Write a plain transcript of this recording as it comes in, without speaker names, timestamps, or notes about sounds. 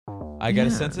I got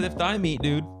a sensitive thigh meat,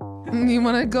 dude. You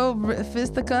want to go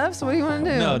fist the cuffs? What do you want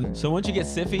to do? No. So once you get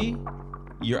siffy,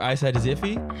 your eyesight is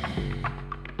iffy.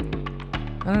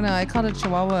 I don't know. I called a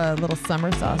Chihuahua a little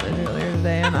summer sausage earlier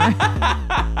today, and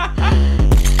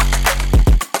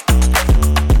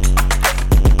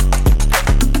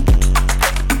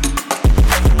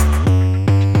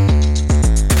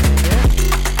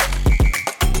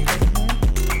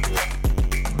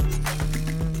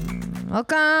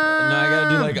Welcome.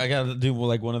 No, I gotta do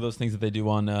like one of those things that they do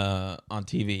on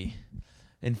TV.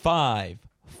 In 5,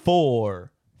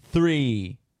 4,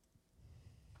 3.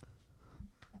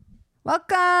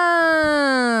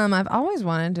 Welcome. I've always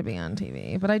wanted to be on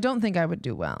TV, but I don't think I would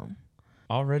do well.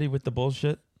 Already with the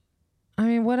bullshit? I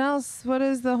mean, what else? What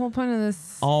is the whole point of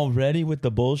this? Already with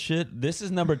the bullshit? This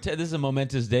is number 10. This is a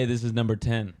momentous day. This is number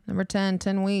 10. Number 10,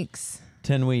 10 weeks.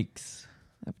 10 weeks.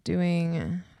 Of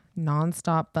doing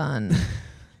nonstop fun.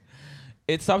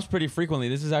 It stops pretty frequently.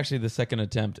 This is actually the second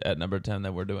attempt at number 10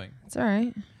 that we're doing. It's all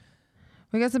right.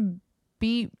 We got some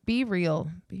be real.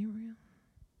 Be real.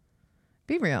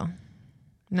 Be real.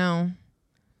 No.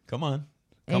 Come on.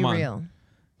 Real.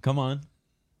 Come on.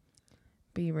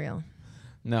 Be real.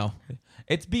 No.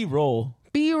 It's B-roll.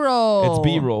 B-roll. It's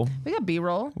B-roll. We got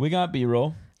B-roll. We got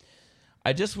B-roll.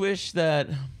 I just wish that...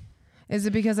 Is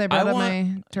it because I brought up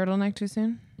my turtleneck too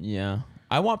soon? Yeah.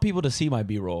 I want people to see my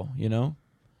B-roll, you know?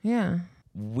 Yeah.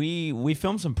 We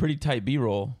filmed some pretty tight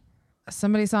B-roll.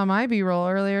 Somebody saw my B-roll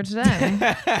earlier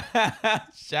today.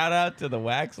 Shout out to the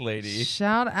wax lady.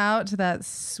 Shout out to that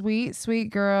sweet, sweet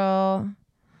girl.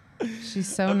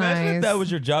 She's so Imagine nice. if that was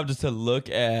your job, just to look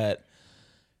at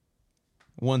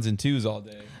ones and twos all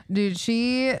day. Dude,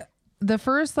 the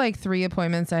first like 3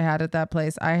 appointments I had at that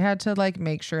place, I had to like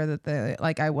make sure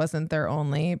that I wasn't their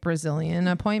only Brazilian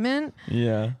appointment.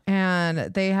 Yeah.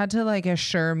 And they had to like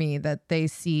assure me that they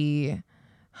see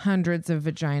hundreds of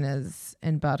vaginas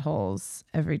and buttholes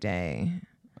every day.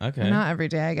 Okay. Not every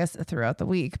day, I guess throughout the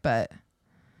week, but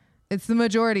it's the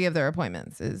majority of their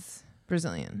appointments is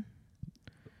Brazilian.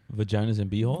 Vaginas and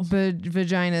beeholes?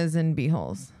 Vaginas and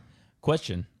beeholes.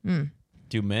 Question.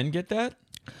 Do men get that?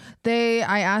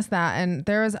 I asked that, and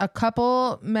there was a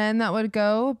couple men that would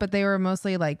go, but they were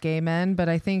mostly like gay men. But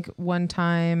I think one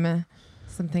time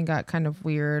something got kind of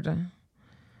weird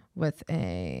with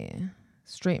a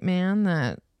straight man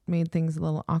that made things a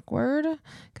little awkward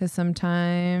because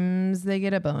sometimes they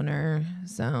get a boner.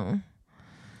 So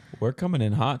we're coming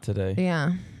in hot today.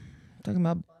 Yeah. Talking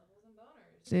about buttholes and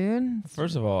boners, dude.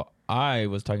 First of all, I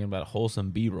was talking about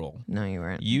wholesome B-roll. No, you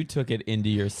weren't. You took it into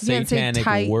your You can't say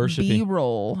tight worshiping.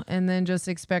 B-roll and then just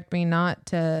expect me not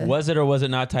to. Was it or was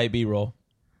it not tight B-roll?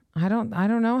 I don't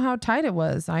know how tight it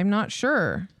was. I'm not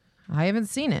sure. I haven't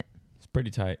seen it. It's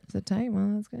pretty tight. Is it tight?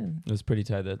 Well, that's good. It was pretty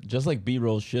tight. Just like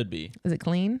B-roll should be. Is it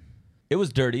clean? It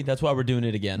was dirty. That's why we're doing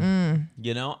it again.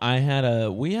 You know,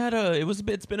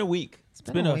 it's been a week. It's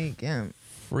been a week, yeah.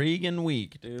 Freaking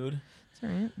week, dude. All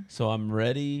right. So I'm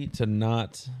ready to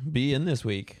not be in this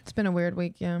week. It's been a weird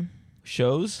week, yeah.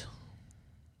 Shows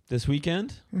this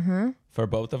weekend for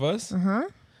both of us.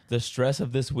 The stress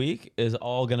of this week is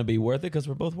all going to be worth it because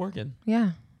we're both working.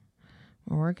 Yeah.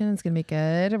 We're working. It's going to be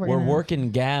good. We're working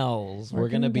gals. We're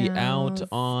going to be out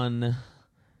on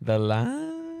the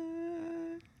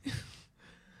line.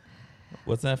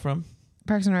 What's that from?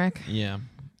 Parks and Rec. Yeah.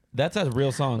 That's a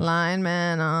real song.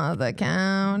 Lineman of the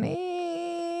county.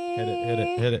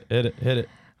 Hit it.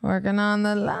 Working on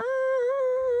the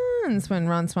lines when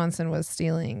Ron Swanson was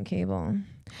stealing cable.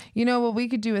 You know what? We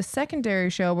could do a secondary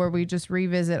show where we just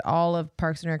revisit all of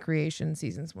Parks and Recreation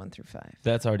seasons 1 through 5.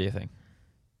 That's already a thing.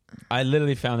 I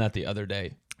literally found that the other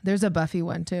day. There's a Buffy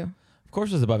one too. Of course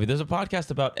there's a Buffy. There's a podcast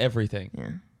about everything. Yeah.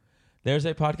 There's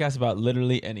a podcast about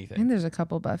literally I anything. think there's a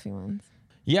couple Buffy ones.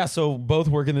 Yeah, so both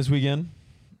working this weekend.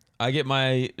 I get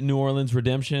my New Orleans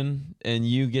redemption, and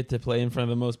you get to play in front of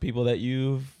the most people that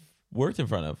you've worked in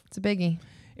front of. It's a biggie.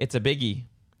 It's a biggie.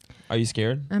 Are you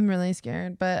scared? I'm really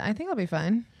scared, but I think I'll be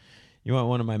fine. You want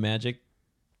one of my magic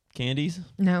candies?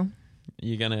 No.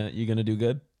 You gonna do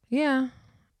good? Yeah.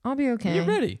 I'll be okay. You're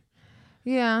ready.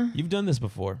 Yeah. You've done this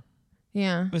before.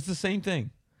 Yeah. It's the same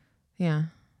thing. Yeah.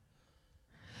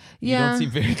 You don't seem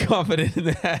very confident in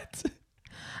that.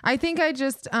 I think I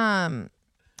just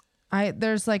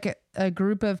there's like a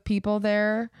group of people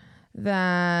there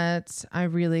that I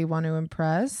really want to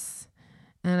impress,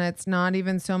 and it's not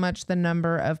even so much the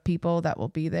number of people that will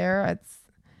be there.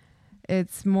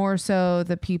 It's more so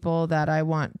the people that I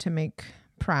want to make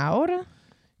proud.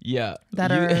 Yeah,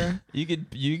 you could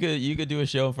do a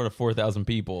show in front of 4,000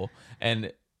 people,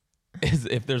 and is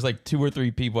if there's like 2 or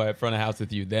 3 people at front of house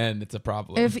with you, then it's a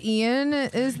problem. If Ian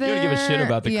is there, you don't give a shit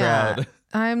about the crowd.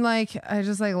 I'm like, I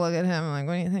just like look at him. I'm like,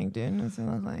 what do you think, dude? What's it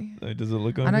look like? Does it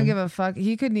look okay? I don't give a fuck.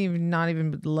 He couldn't even not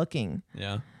even be looking.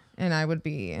 Yeah. And I would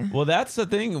be. Well, that's the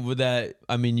thing with that.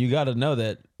 I mean, you got to know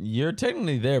that you're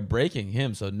technically there breaking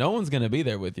him, so no one's going to be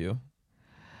there with you.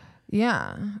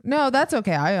 Yeah. No, that's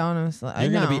okay. I honestly,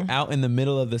 You're going to be out in the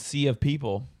middle of the sea of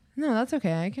people. No, that's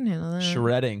okay. I can handle that.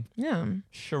 Shredding. Yeah.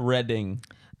 Shredding.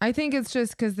 I think it's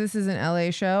just because this is an LA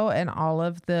show and all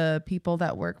of the people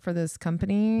that work for this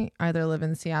company either live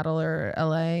in Seattle or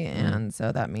LA. And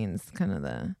so that means kind of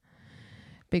the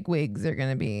big wigs are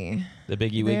going to be the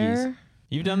biggie there. wiggies.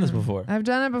 You've done this before. I've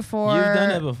done it before. You've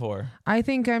done it before. I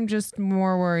think I'm just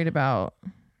more worried about.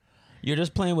 You're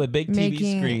just playing with big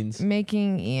TV screens.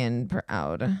 Making Ian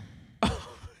proud.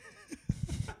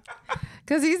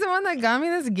 Because he's the one that got me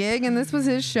this gig and this was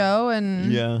his show.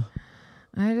 And yeah.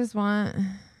 I just want.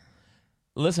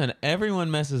 Listen, everyone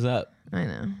messes up. I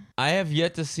know. I have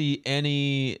yet to see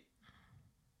any.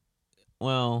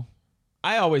 Well,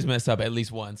 I always mess up at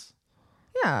least once.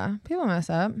 Yeah, people mess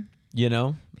up. You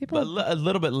know? People. But a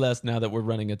little bit less now that we're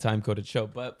running a time-coded show.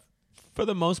 But for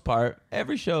the most part,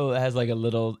 every show has like at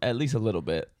least a little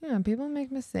bit. Yeah, people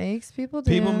make mistakes. People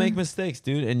do. People make mistakes,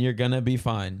 dude, and you're going to be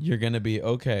fine. You're going to be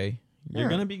okay. You're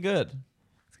going to be good.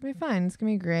 It's going to be fine. It's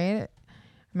going to be great. I'm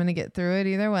going to get through it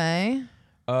either way.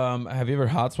 Have you ever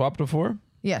hot swapped before?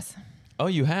 Yes. Oh,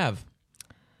 you have?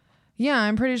 Yeah,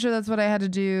 I'm pretty sure that's what I had to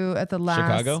do at the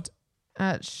last. Chicago?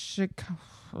 At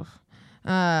Chicago.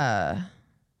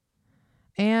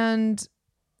 And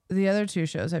the other 2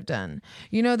 shows I've done.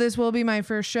 You know, this will be my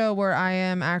first show where I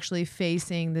am actually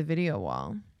facing the video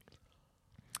wall.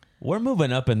 We're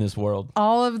moving up in this world.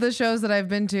 All of the shows that I've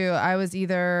been to, I was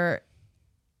in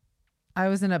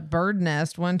a bird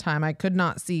nest one time. I could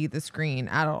not see the screen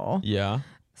at all. Yeah.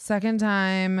 Second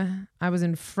time, I was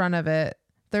in front of it.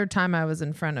 Third time, I was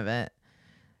in front of it.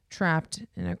 Trapped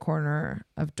in a corner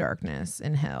of darkness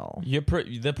in hell.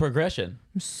 The progression.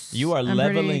 You are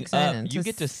leveling up. You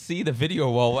get to see the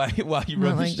video wall while you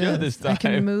run the show this time. I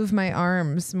can move my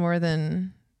arms more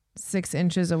than 6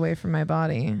 inches away from my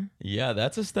body. Yeah,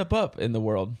 that's a step up in the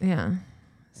world. Yeah.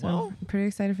 So I'm pretty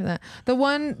excited for that.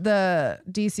 The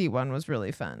DC one was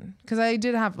really fun because I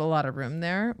did have a lot of room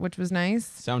there, which was nice.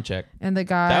 Sound check. And the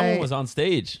guy. That one was on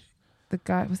stage. The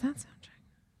guy, was that sound check?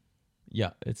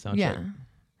 Yeah, it's sound check. Yeah.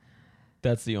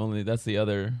 That's the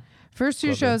other. First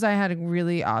 2 shows, I had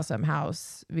really awesome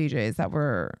house VJs that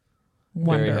were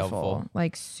wonderful. Very helpful.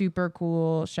 Like super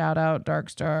cool. Shout out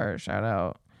Dark Star. Shout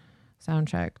out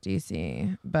Soundcheck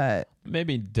DC. But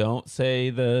maybe don't say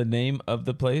the name of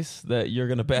the place that you're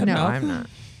going to badmouth. No, I'm not.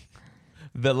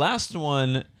 The last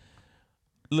one,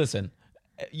 listen,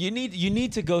 you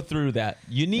need to go through that.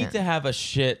 You need to have a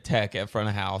shit tech at front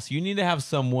of house. You need to have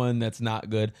someone that's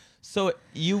not good. So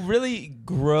you really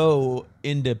grow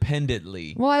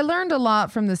independently. Well, I learned a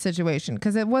lot from the situation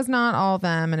because it was not all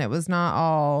them and it was not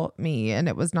all me and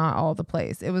it was not all the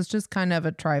place. It was just kind of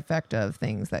a trifecta of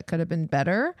things that could have been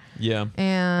better. Yeah.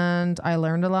 And I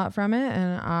learned a lot from it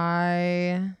and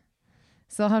I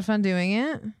still had fun doing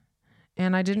it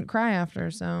and I didn't cry after.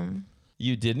 So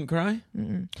you didn't cry?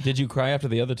 Mm-mm. Did you cry after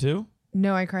the other 2?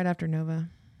 No, I cried after Nova.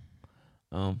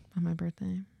 Oh. On my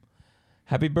birthday.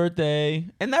 Happy birthday.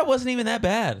 And that wasn't even that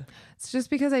bad. It's just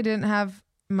because I didn't have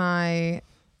I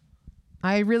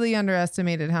really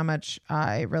underestimated how much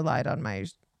I relied on my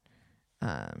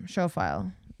show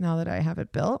file now that I have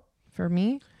it built for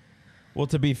me. Well,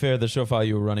 to be fair, the show file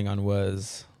you were running on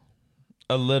was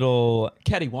a little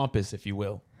cattywampus, if you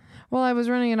will. Well, I was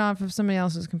running it off of somebody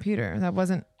else's computer. That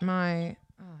wasn't my...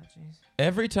 Oh, jeez.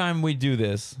 Every time we do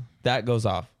this, that goes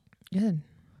off. Good.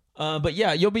 But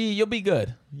yeah, you'll be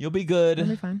good. You'll be good. I'll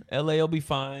be fine. LA will be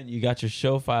fine. You got your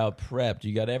show file prepped.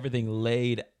 You got everything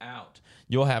laid out.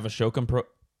 You'll have a show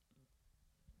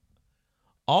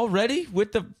already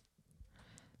with the.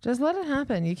 Just let it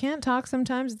happen. You can't talk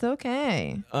sometimes. It's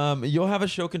okay. You'll have a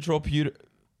show control computer.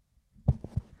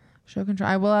 Show control.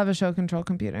 I will have a show control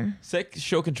computer. Say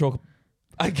show control.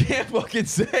 I can't fucking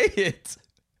say it.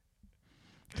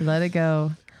 Let it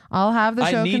go. I'll have the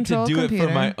show control computer. I need to do it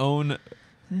for my own.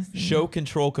 Show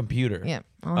control computer. Yeah,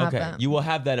 I'll have that. You will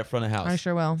have that at front of house. I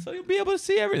sure will. So you'll be able to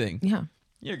see everything. Yeah.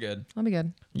 You're good. I'll be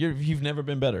good. You've never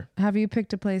been better. Have you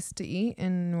picked a place to eat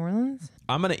in New Orleans?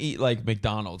 I'm going to eat like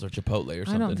McDonald's or Chipotle or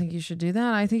something. I don't think you should do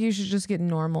that. I think you should just get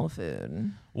normal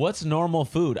food. What's normal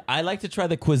food? I like to try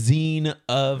the cuisine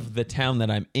of the town that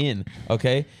I'm in,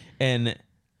 okay? And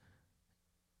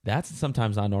that's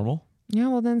sometimes not normal. Yeah,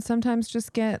 well then sometimes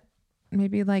just get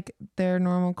maybe like their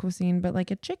normal cuisine, but like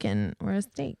a chicken or a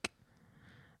steak.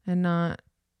 and not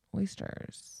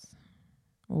oysters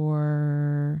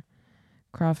or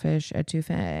crawfish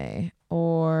etouffee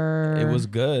or. It was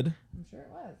good. I'm sure it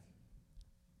was.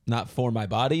 Not for my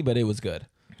body, but it was good.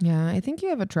 Yeah, I think you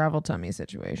have a travel tummy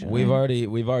situation. We've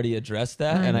right? already addressed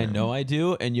that, and I know I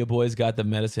do, and your boys got the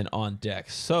medicine on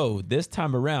deck. So this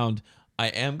time around, I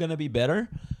am gonna be better.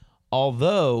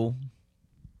 Although,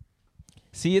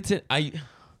 see, it's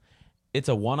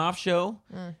a one-off show,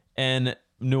 and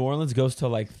New Orleans goes till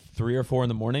like 3 or 4 in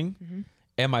the morning,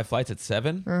 and my flight's at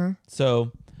 7.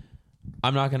 So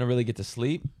I'm not gonna really get to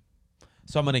sleep.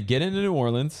 So I'm gonna get into New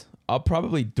Orleans. I'll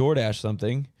probably DoorDash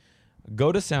something.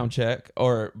 Go to sound check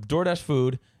or DoorDash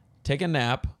food, take a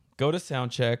nap, go to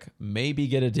sound check, maybe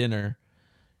get a dinner,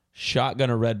 shotgun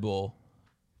a Red Bull,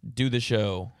 do the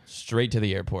show, straight to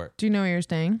the airport. Do you know where you're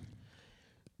staying?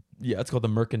 Yeah, it's called the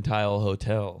Mercantile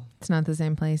Hotel. It's not the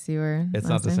same place you were. It's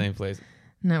not the same place.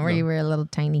 Not where you were a little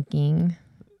tiny king.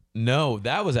 No,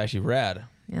 that was actually rad.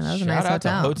 Yeah, that was Shout a nice out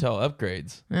hotel. to hotel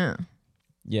upgrades. Yeah.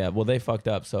 Yeah, well, they fucked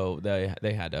up, so they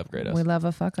had to upgrade us. We love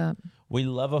a fuck up. We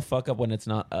love a fuck up when it's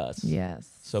not us. Yes.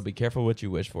 So be careful what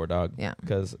you wish for, dog. Yeah.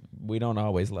 Because we don't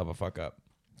always love a fuck up.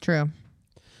 True.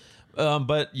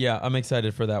 But yeah, I'm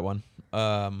excited for that one.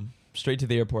 Straight to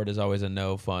the airport is always a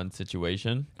no fun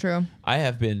situation. True. I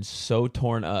have been so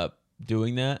torn up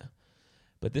doing that,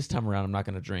 but this time around, I'm not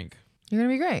going to drink. You're going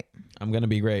to be great. I'm going to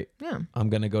be great. Yeah. I'm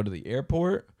going to go to the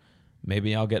airport.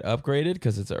 Maybe I'll get upgraded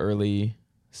because it's an early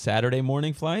Saturday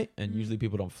morning flight, and usually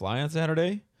people don't fly on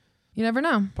Saturday. You never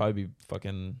know. Probably be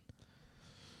fucking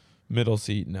middle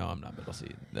seat. No, I'm not middle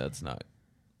seat. That's not.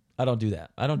 I don't do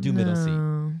that. I don't do middle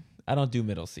seat. I don't do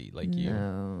middle seat like you.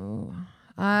 No.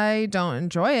 I don't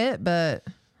enjoy it, but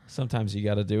Sometimes you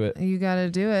got to do it. you got to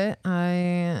do it.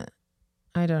 I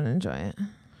don't enjoy it.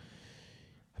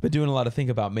 I've been doing a lot of think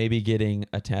about maybe getting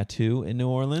a tattoo in New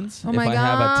Orleans. Oh my God. If I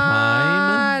have a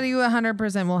time. You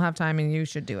 100% will have time and you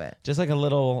should do it. Just like a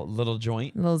little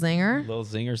joint. Little zinger. Little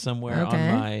zinger somewhere Okay.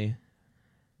 on my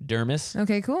dermis.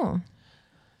 Okay, cool.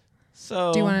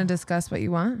 So Do you want to discuss what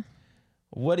you want?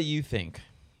 what do you think?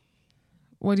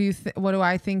 What do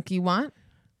I think you want?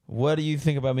 What do you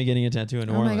think about me getting a tattoo in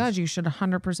New Oh Orleans? my God, you should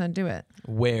 100% do it.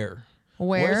 Where?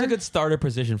 Where? Where's a good starter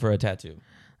position for a tattoo?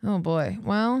 Oh boy.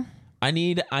 Well, I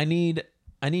need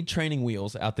training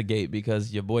wheels out the gate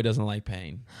because your boy doesn't like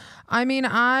pain. I mean,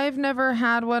 I've never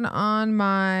had one on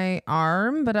my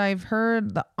arm, but I've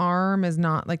heard the arm is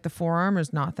not like the forearm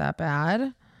is not that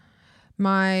bad.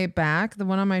 My back, the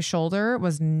one on my shoulder,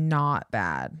 was not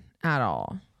bad at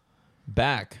all.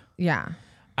 Back. Yeah.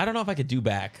 I don't know if I could do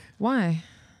back. Why?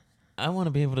 I want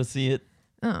to be able to see it.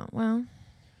 Oh, well.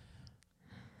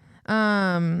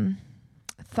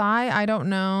 Thigh, I don't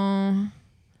know.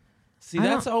 See,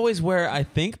 that's always where I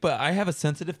think, but I have a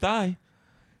sensitive thigh.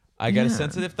 I got a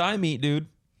sensitive thigh meat, dude.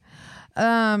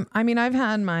 I mean, I've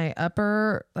had my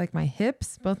upper, like my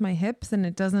hips, both my hips, and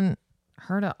it doesn't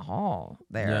hurt at all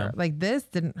there. Yeah. Like this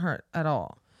didn't hurt at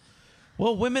all.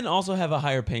 Well, women also have a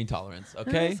higher pain tolerance, I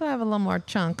okay? also have a little more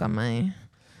chunk on my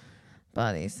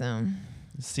body, so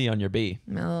C on your B.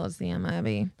 my little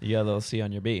CMIB. You got a little C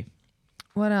on your B.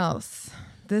 What else?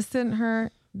 This didn't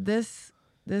hurt. This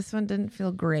one didn't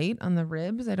feel great on the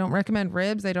ribs. I don't recommend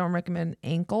ribs. I don't recommend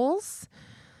ankles.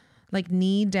 Like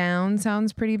knee down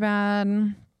sounds pretty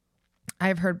bad.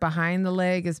 I've heard behind the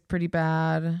leg is pretty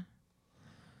bad.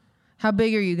 How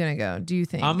big are you going to go, do you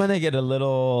think? I'm going to get a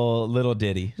little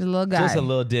ditty. Just a little guy. Just a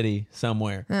little ditty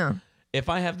somewhere. Yeah. If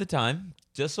I have the time,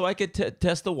 just so I could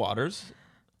test the waters.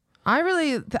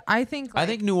 I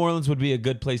think New Orleans would be a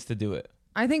good place to do it.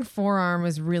 I think forearm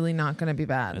is really not going to be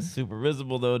bad. It's super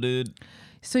visible though, dude.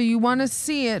 So you want to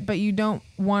see it, but you don't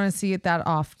want to see it that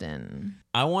often.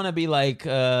 I want to be like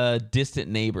distant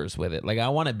neighbors with it. Like I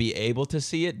want to be able to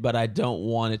see it, but I don't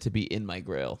want it to be in my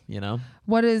grill, you know?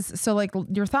 Like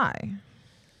your thigh?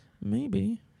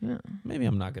 Maybe. Yeah. Maybe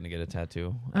I'm not going to get a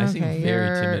tattoo. I seem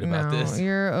very timid about this.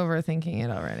 You're overthinking it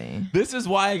already. This is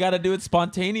why I got to do it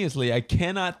spontaneously. I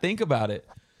cannot think about it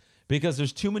because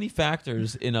there's too many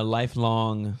factors in a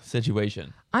lifelong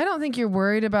situation. I don't think you're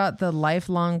worried about the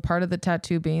lifelong part of the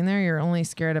tattoo being there. You're only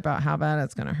scared about how bad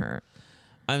it's going to hurt.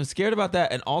 I'm scared about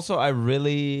that. And also I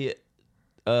really,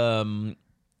 I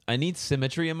need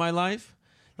symmetry in my life.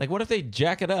 Like what if they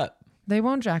jack it up? They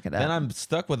won't jack it up. Then I'm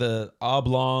stuck with a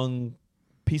oblong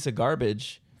piece of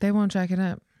garbage. They won't jack it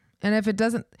up. And if it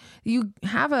doesn't, you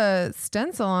have a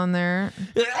stencil on there.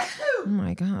 Oh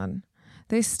my God.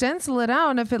 They stencil it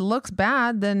out. And if it looks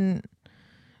bad, then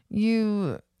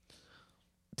you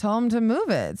tell them to move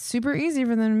it. It's super easy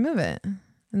for them to move it.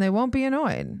 And they won't be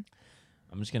annoyed.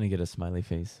 I'm just going to get a smiley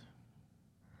face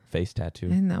tattoo.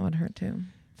 And that would hurt too.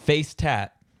 Face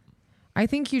tat. I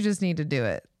think you just need to do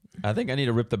it. I think I need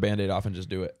to rip the Band-Aid off and just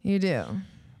do it. You do.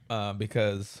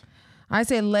 Because I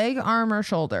say leg, arm, or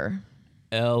shoulder.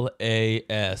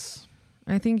 LAS.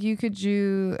 I think you could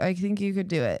do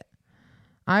it.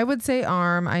 I would say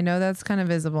arm. I know that's kind of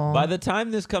visible. By the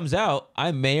time this comes out,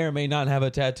 I may or may not have a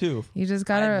tattoo. You just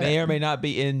gotta. I may or may not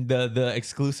be in the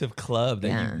exclusive club that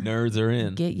you nerds are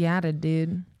in. Get yatted,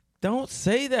 dude. Don't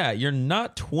say that. You're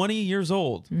not 20 years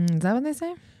old. Is that what they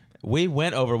say? We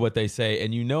went over what they say,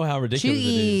 and you know how ridiculous it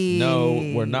is.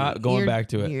 No, we're not going back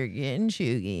to it. You're getting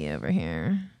chuggy over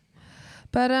here.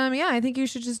 But yeah, I think you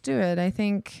should just do it. I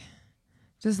think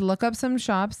just look up some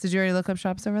shops. Did you already look up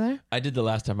shops over there? I did the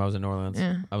last time I was in New Orleans.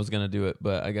 Yeah. I was going to do it,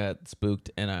 but I got spooked,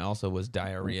 and I also was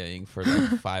diarrheaing for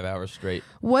like 5 hours straight.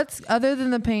 What's other than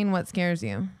the pain, what scares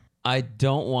you? I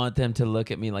don't want them to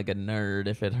look at me like a nerd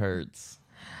if it hurts.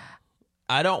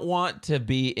 I don't want to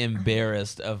be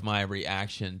embarrassed of my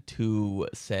reaction to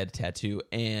said tattoo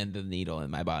and the needle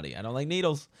in my body. I don't like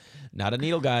needles. Not a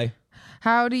needle guy.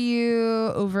 How do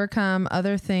you overcome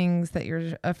other things that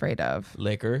you're afraid of?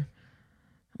 Liquor.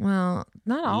 Well,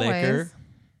 not always. Liquor.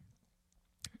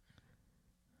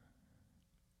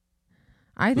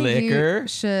 I think Liquor. you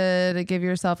should give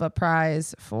yourself a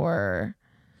prize for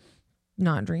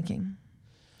not drinking.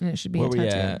 And it should be Where a we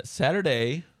tattoo. at?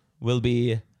 Saturday will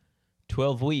be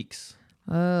 12 weeks.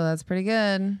 Oh, that's pretty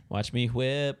good. Watch me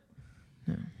whip.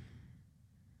 No.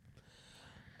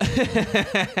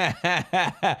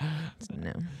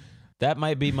 That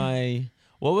might be my...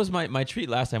 What was my treat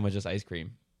last time was just ice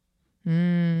cream.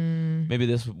 Maybe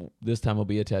this time will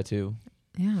be a tattoo.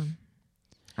 Yeah.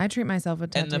 I treat myself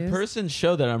with tattoos. And the person's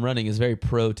show that I'm running is very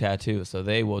pro tattoo, so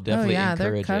they will definitely encourage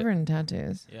they're it. covered in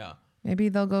tattoos. Yeah. Maybe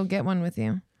they'll go get one with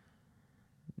you.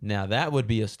 Now that would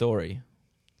be a story.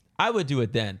 I would do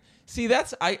it then. See,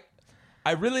 that's I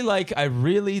really like.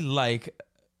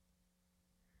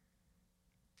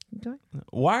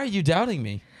 Why are you doubting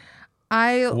me?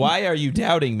 Why are you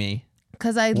doubting me?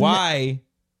 Because Why?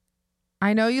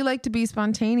 I know you like to be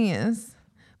spontaneous,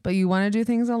 but you want to do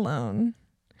things alone.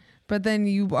 But then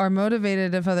you are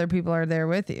motivated if other people are there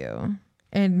with you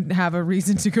and have a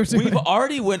reason to go do it. We've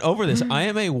already went over this. I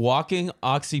am a walking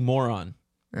oxymoron,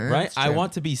 right? I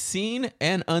want to be seen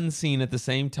and unseen at the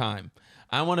same time.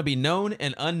 I want to be known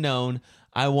and unknown.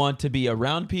 I want to be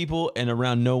around people and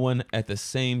around no one at the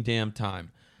same damn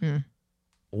time.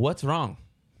 What's wrong?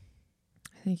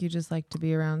 I think you just like to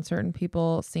be around certain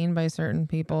people, seen by certain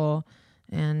people,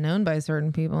 and known by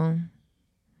certain people.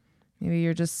 Maybe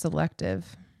you're just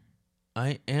selective.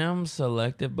 I am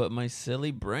selective, but my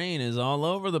silly brain is all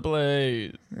over the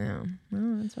place. Yeah,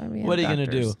 well, that's why we have What are you going to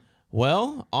doctors. do?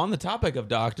 Well, on the topic of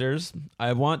doctors,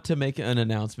 I want to make an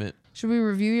announcement. Should we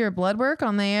review your blood work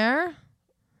on the air?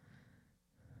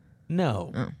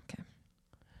 No. Oh, okay.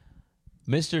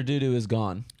 Mr. Doodoo is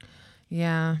gone.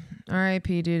 Yeah.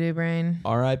 R.I.P. Doo-doo brain.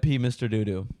 R.I.P. Mr.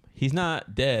 Doodoo. He's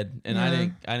not dead, and Yeah.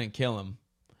 I didn't kill him.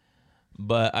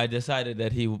 But I decided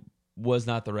that he was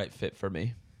not the right fit for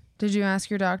me. Did you ask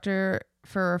your doctor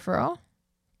for a referral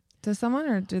to someone,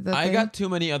 or did the I thing? got too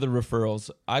many other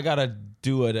referrals. I got to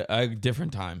do it a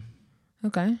different time.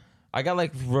 Okay. I got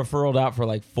like referred out for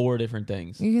like 4 different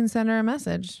things. You can send her a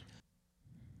message.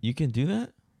 You can do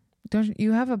that? Don't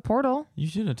you have a portal? You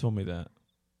shouldn't have told me that.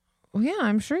 Well, yeah,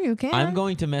 I'm sure you can. I'm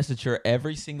going to message her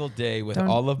every single day with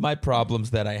all of my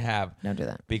problems that I have. Don't do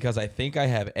that. Because I think I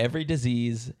have every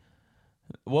disease.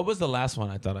 What was the last one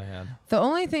I thought I had? The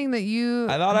only thing that you...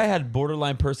 I thought I had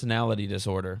borderline personality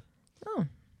disorder. Oh.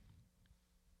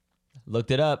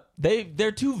 Looked it up.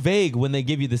 They're too vague when they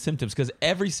give you the symptoms because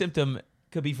every symptom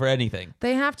could be for anything.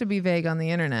 They have to be vague on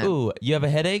the internet. Ooh, you have a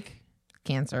headache?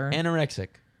 Cancer. Anorexic.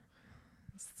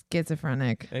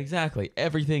 Schizophrenic. Exactly.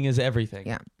 Everything is everything.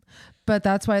 Yeah. But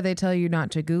that's why they tell you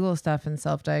not to Google stuff and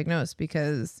self-diagnose,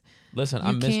 because Listen, you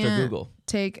I'm Mr. can't Google.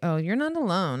 You're not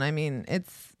alone. I mean,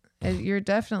 you're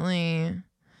definitely,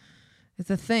 it's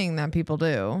a thing that people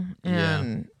do.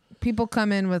 And people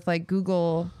come in with like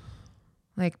Google,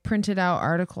 like printed out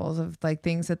articles of like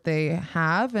things that they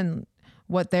have and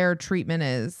what their treatment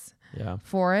is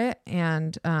for it.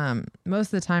 And most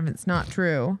of the time it's not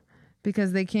true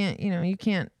because they can't, you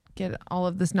can't get all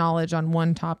of this knowledge on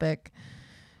one topic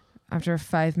after a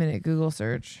 5-minute Google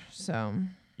search. So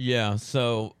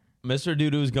So Mr.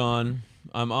 Doodoo's gone.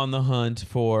 I'm on the hunt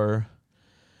for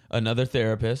another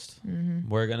therapist. Mm-hmm.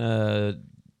 We're gonna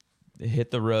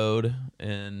hit the road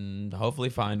and hopefully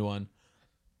find one.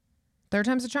 3rd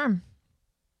time's a charm.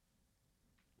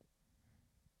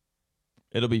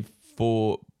 It'll be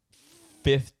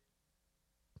 5th.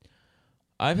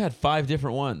 I've had 5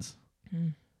 different ones.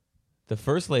 The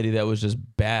first lady that was just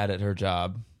bad at her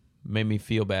job made me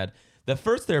feel bad. The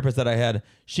first therapist that I had,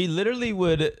 she literally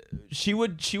would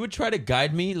try to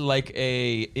guide me like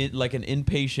an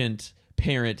impatient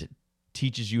parent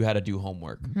teaches you how to do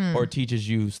homework or teaches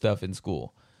you stuff in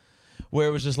school, where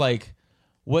it was just like,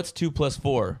 what's 2 +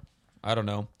 4? I don't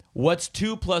know. What's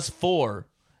 2 + 4?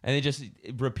 And they just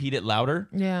repeat it louder.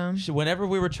 Yeah. Whenever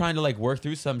we were trying to like work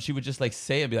through something, she would just like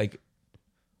say it and be like,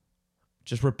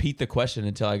 just repeat the question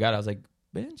until I got it. I was like,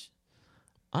 bitch,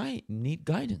 I need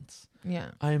guidance.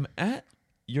 Yeah. I'm at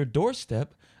your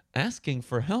doorstep asking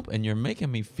for help and you're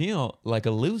making me feel like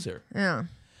a loser. Yeah.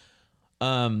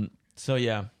 So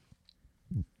yeah.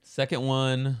 Second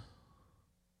one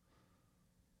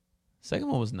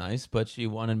was nice, but she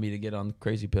wanted me to get on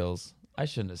crazy pills. I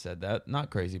shouldn't have said that. Not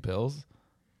crazy pills.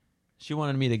 She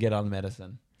wanted me to get on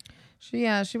medicine. She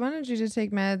wanted you to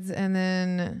take meds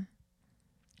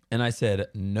and I said,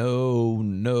 no,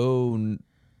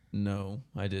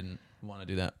 I didn't want to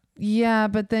do that. Yeah,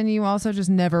 but then you also just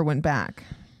never went back.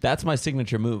 That's my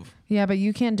signature move. Yeah, but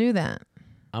you can't do that.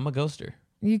 I'm a ghoster.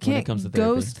 You can't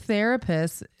ghost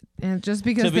therapists, and just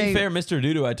because to be fair, Mr.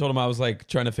 Doodoo, I told him I was like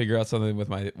trying to figure out something with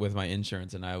my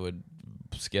insurance, and I would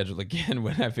schedule again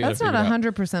when I figured. That's not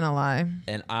 100% a lie.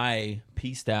 And I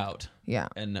pieced out. Yeah.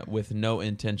 And with no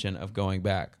intention of going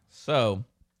back. So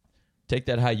take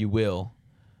that how you will,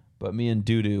 but me and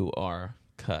Doodoo are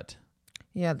cut.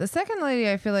 Yeah, the second lady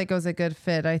I feel like was a good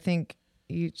fit. I think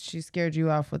she scared you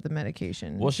off with the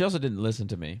medication. Well, she also didn't listen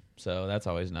to me, so that's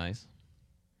always nice.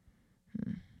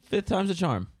 5th time's a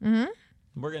charm. Mm-hmm.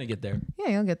 We're gonna get there. Yeah,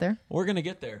 you'll get there. We're gonna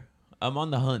get there. I'm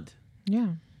on the hunt.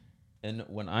 Yeah. And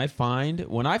when I find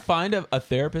a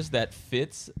therapist that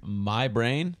fits my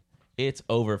brain, it's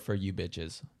over for you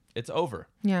bitches. It's over.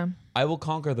 Yeah. I will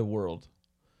conquer the world.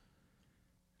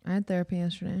 I had therapy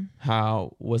yesterday.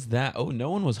 How was that? Oh,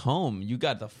 no one was home. You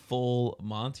got the full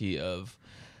Monty of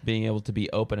being able to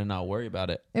be open and not worry about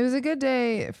it. It was a good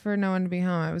day for no one to be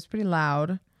home. It was pretty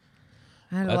loud.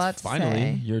 I had a lot to finally,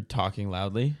 say. You're talking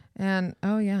loudly. And,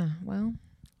 oh yeah, well,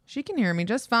 she can hear me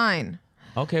just fine.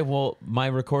 Okay, well, my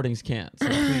recordings can't, so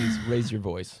please raise your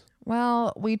voice.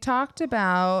 Well, we talked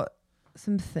about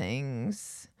some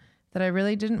things that I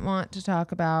really didn't want to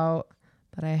talk about,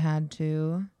 but I had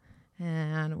to.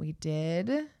 And we did.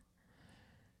 And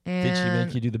did she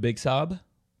make you do the big sob?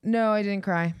 No, I didn't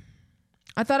cry.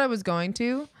 I thought I was going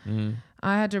to. Mm-hmm.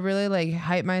 I had to really like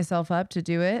hype myself up to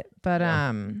do it. But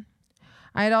I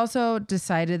had also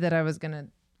decided that I was going to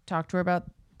talk to her about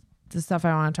the stuff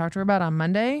I want to talk to her about on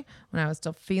Monday when I was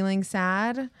still feeling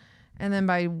sad. And then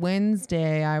by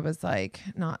Wednesday, I was like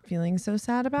not feeling so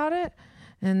sad about it.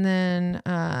 And then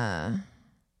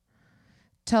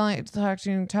talking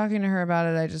to her about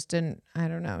it, I just didn't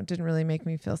really make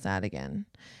me feel sad again.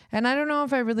 And I don't know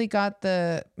if I really got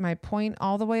my point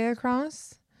all the way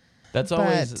across. That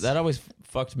always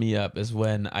fucked me up, is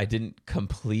when I didn't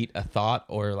complete a thought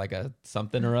or like a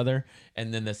something or other,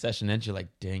 and then the session ends, you're like,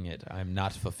 dang it, I'm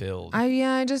not fulfilled.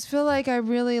 I just feel like I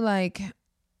really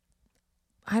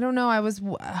I don't know, I was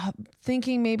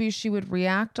thinking maybe she would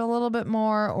react a little bit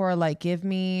more or like give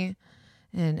me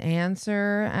an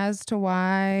answer as to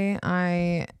why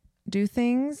I do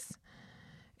things.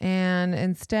 And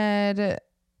instead,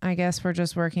 I guess we're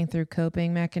just working through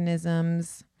coping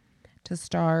mechanisms to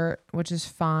start, which is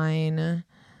fine.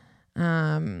 So,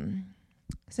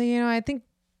 I think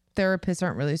therapists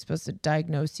aren't really supposed to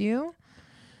diagnose you.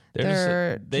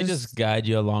 They just guide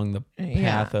you along the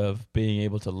path of being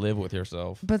able to live with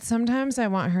yourself. But sometimes I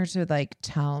want her to like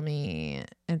tell me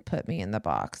and put me in the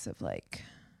box of like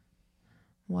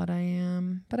what I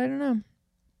am. But I don't know.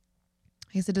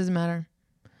 I guess it doesn't matter.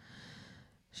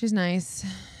 She's nice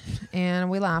and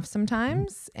we laugh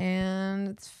sometimes and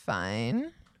it's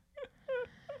fine.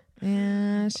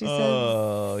 And she said,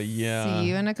 "Oh, yeah. See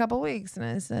you in a couple weeks." And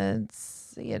I said,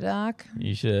 "See you, Doc."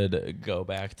 You should go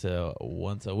back to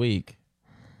once a week.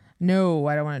 No,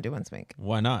 I don't want to do once a week.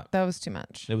 Why not? That was too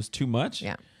much. It was too much?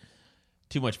 Yeah.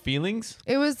 Too much feelings?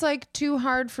 It was like too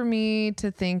hard for me to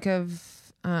think of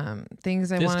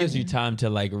things I want. This gives you time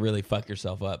to like really fuck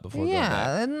yourself up before going back.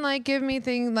 Yeah, and like give me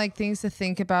things to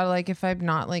think about. Like if I'm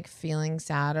not like feeling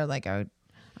sad or like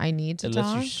I need to talk. It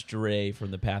lets you stray from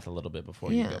the path a little bit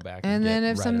before you go back. And then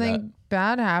if something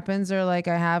bad happens or like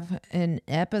I have an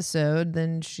episode,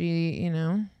 then she's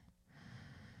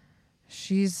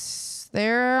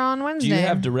there on Wednesday. Do you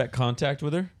have direct contact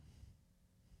with her?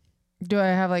 Do I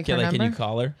have like her number? Can you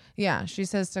call her? Yeah, she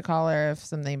says to call her if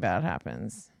something bad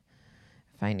happens.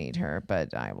 If I need her,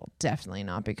 but I will definitely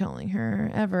not be calling her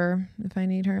ever if I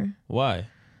need her. Why? I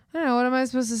don't know. What am I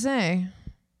supposed to say?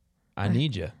 I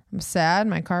need you. I'm sad.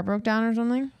 My car broke down or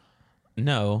something.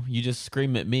 No, you just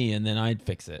scream at me and then I'd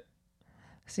fix it.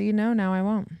 See, no, now I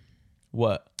won't.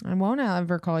 What? I won't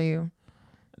ever call you.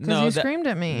 Because No, you screamed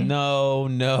at me. No.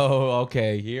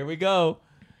 Okay, here we go.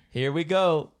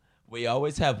 We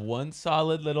always have one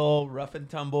solid little rough and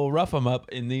tumble, rough 'em up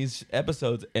in these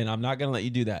episodes, and I'm not gonna let you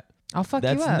do that. I'll fuck you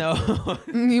up. No.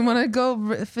 You want to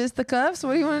go fist the cuffs?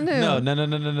 What do you want to do?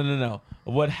 No.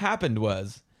 What happened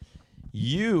was,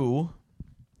 you,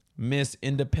 Miss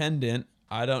Independent,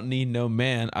 I don't need no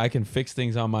man, I can fix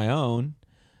things on my own,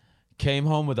 came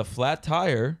home with a flat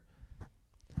tire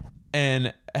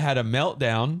and had a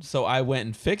meltdown, so I went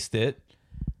and fixed it,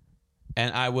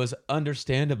 and I was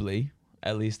understandably,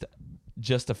 at least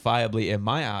justifiably in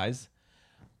my eyes,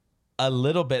 a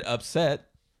little bit upset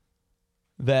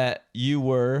that you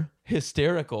were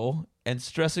hysterical and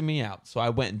stressing me out. So I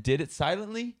went and did it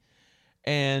silently,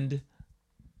 and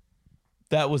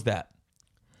that was that.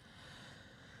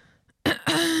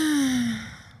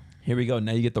 Here we go.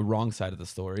 Now you get the wrong side of the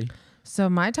story. So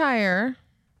my tire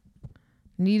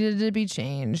needed to be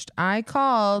changed. I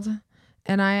called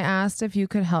and I asked if you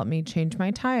could help me change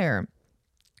my tire,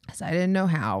 because I didn't know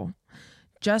how.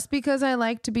 Just because I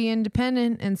like to be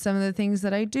independent in some of the things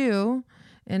that I do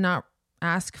and not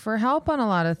ask for help on a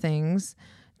lot of things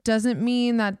doesn't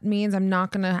mean that means I'm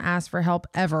not going to ask for help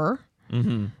ever.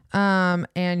 Mm-hmm.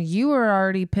 And you were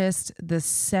already pissed the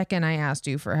second I asked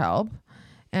you for help,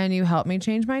 and you helped me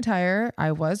change my tire.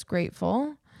 I was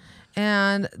grateful.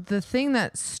 And the thing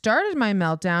that started my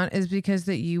meltdown is because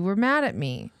that you were mad at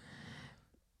me,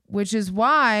 which is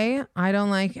why I don't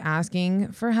like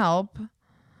asking for help,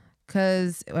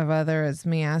 because whether it's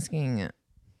me asking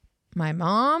my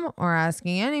mom or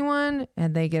asking anyone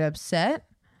and they get upset,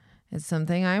 it's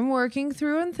something I'm working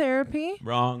through in therapy.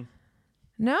 Wrong.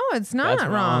 No, it's not That's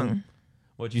wrong.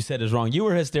 What you said is wrong. You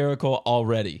were hysterical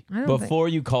already before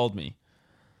you called me,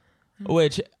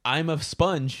 which I'm a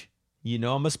sponge. You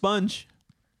know I'm a sponge.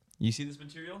 You see this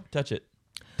material? Touch it.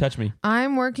 Touch me.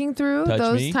 I'm working through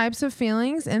those types of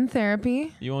feelings in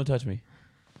therapy. You won't touch me.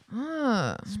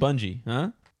 Spongy,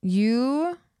 huh?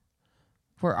 You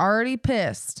were already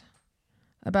pissed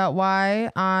about why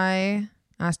I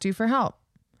asked you for help.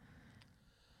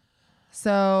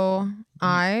 So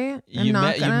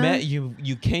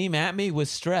you came at me with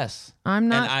stress. I'm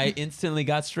not, and I instantly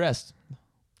got stressed.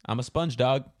 I'm a sponge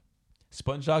dog.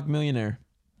 Sponge dog millionaire.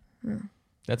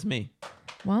 That's me.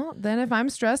 Well, then if I'm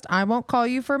stressed, I won't call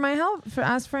you for my help, for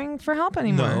asking for help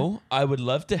anymore. No, I would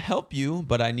love to help you,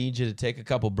 but I need you to take a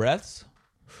couple breaths,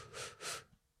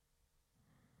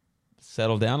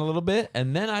 settle down a little bit,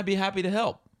 and then I'd be happy to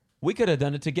help. We could have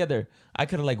done it together. I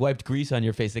could have wiped grease on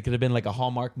your face. It could have been like a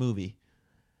Hallmark movie.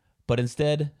 But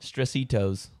instead,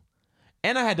 stressitos.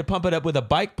 And I had to pump it up with a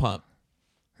bike pump.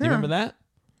 Do you remember that?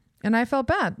 And I felt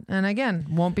bad. And again,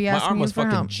 won't be asking you for help. My arm was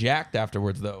fucking help. jacked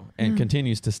afterwards, though, and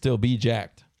continues to still be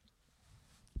jacked.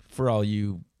 For all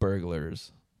you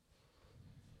burglars.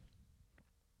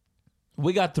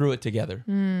 We got through it together.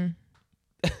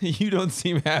 You don't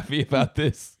seem happy about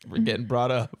this. We're getting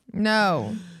brought up.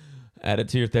 No. Add it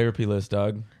to your therapy list,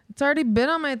 dog. It's already been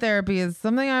on my therapy. It's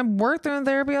something I work through in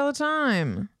therapy all the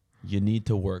time. You need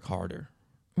to work harder.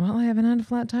 Well, I haven't had a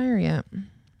flat tire yet.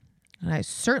 And I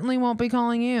certainly won't be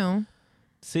calling you.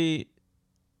 See,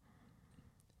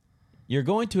 you're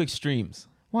going to extremes.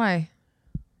 Why?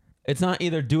 It's not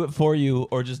either do it for you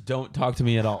or just don't talk to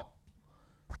me at all.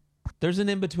 There's an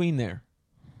in-between there.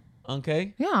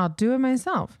 Okay? Yeah, I'll do it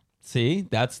myself. See,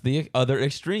 that's the other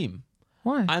extreme.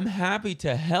 Why? I'm happy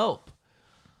to help.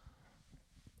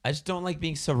 I just don't like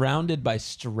being surrounded by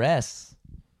stress.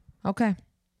 Okay.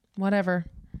 Whatever.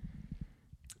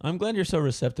 I'm glad you're so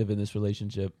receptive in this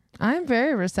relationship. I'm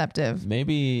very receptive.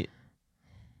 Maybe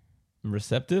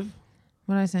receptive?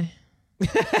 What did I say?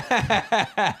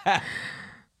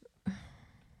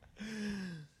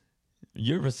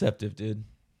 You're receptive, dude.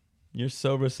 You're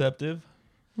so receptive.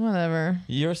 Whatever.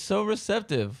 You're so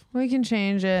receptive. We can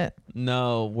change it.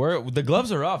 No, the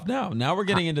gloves are off now. Now we're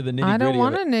getting into the nitty gritty. I don't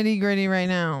want a nitty gritty right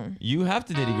now. You have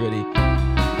to nitty gritty.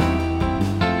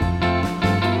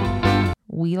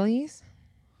 Wheelies?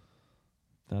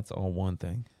 That's all one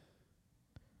thing.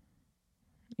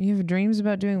 You have dreams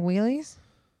about doing wheelies?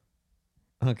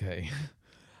 Okay.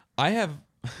 I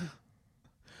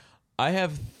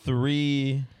have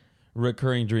 3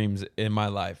 recurring dreams in my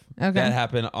life that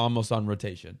happen almost on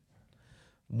rotation.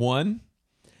 1,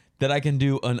 that I can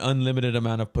do an unlimited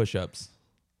amount of push-ups.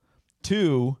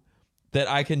 2, that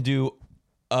I can do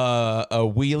a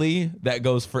wheelie that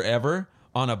goes forever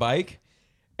on a bike.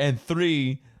 And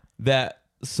 3, that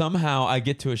somehow I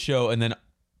get to a show and then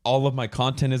all of my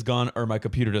content is gone, or my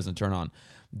computer doesn't turn on.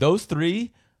 Those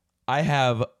 3 I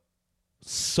have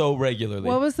so regularly.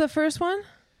 What was the first one?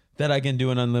 That I can do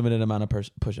an unlimited amount of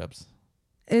push-ups.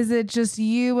 Is it just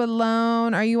you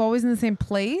alone? Are you always in the same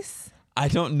place? I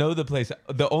don't know the place.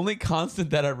 The only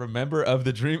constant that I remember of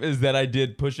the dream is that I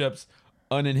did push-ups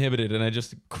uninhibited and I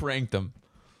just cranked them.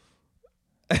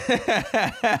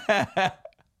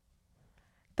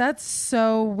 That's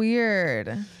so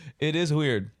weird. It is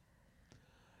weird.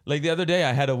 Like the other day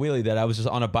I had a wheelie that I was just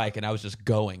on a bike and I was just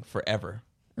going forever.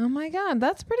 Oh my God,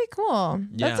 that's pretty cool.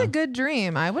 Yeah. That's a good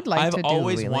dream. I would like to do a wheelie. I've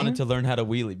always wanted to learn how to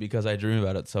wheelie because I dream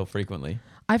about it so frequently.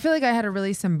 I feel like I had a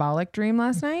really symbolic dream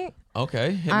last night.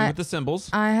 Okay, hit me with the symbols.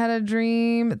 I had a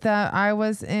dream that I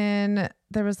was in,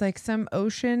 there was like some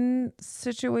ocean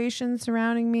situation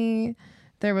surrounding me.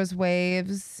 There was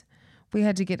waves. We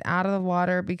had to get out of the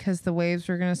water because the waves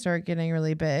were going to start getting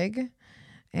really big.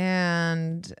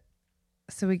 And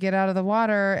so we get out of the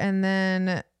water and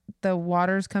then the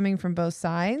water's coming from both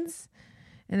sides.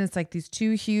 And it's like these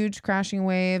 2 huge crashing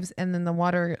waves. And then the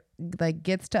water like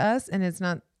gets to us and it's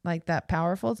not like that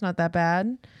powerful. It's not that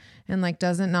bad. And like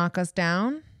doesn't knock us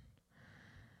down.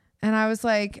 And I was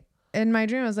like, in my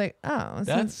dream, I was like, oh,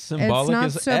 that's symbolic.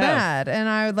 It's not so bad. And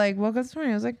I like woke up this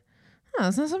morning. I was like, oh,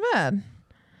 it's not so bad.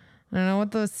 I don't know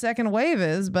what the second wave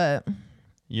is, but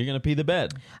you're going to pee the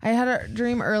bed. I had a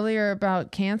dream earlier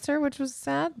about cancer, which was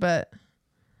sad, but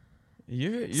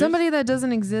you're somebody that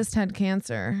doesn't exist had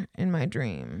cancer in my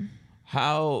dream.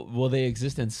 How will they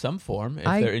exist in some form if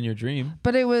they're in your dream?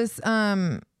 But it was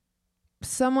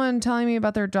someone telling me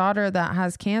about their daughter that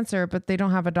has cancer, but they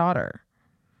don't have a daughter.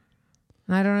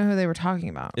 And I don't know who they were talking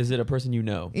about. Is it a person you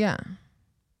know? Yeah.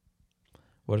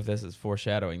 What if this is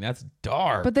foreshadowing? That's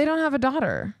dark. But they don't have a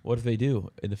daughter. What if they do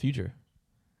in the future?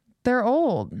 They're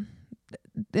old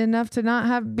enough to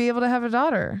not be able to have a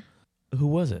daughter. Who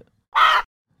was it?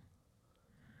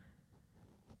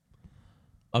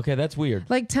 Okay, that's weird.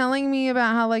 Like telling me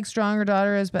about how like strong her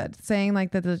daughter is, but saying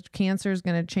like that the cancer is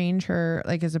going to change her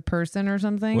like as a person or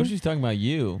something. What if she's talking about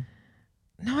you?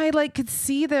 No, I like could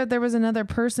see that there was another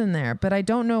person there, but I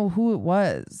don't know who it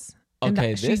was.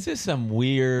 Okay, this is some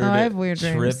weird, I have weird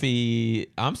trippy. Dreams.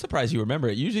 I'm surprised you remember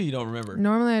it. Usually you don't remember.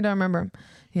 Normally I don't remember.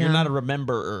 Yeah. You're not a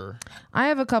rememberer. I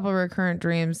have a couple recurrent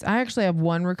dreams. I actually have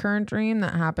one recurrent dream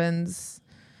that happens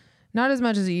not as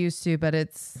much as it used to, but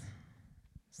it's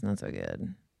not so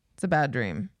good. It's a bad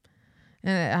dream.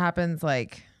 And it happens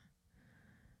like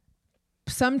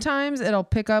sometimes it'll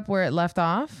pick up where it left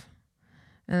off.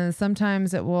 And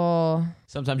sometimes it will.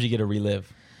 Sometimes you get to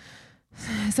relive.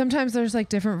 Sometimes there's like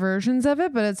different versions of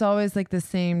it, but it's always like the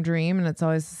same dream and it's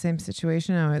always the same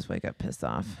situation. I always wake up pissed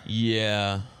off.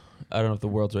 Yeah. I don't know if the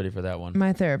world's ready for that one.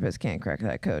 My therapist can't crack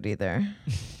that code either.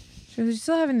 She was, "You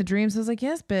still having the dreams?" I was like,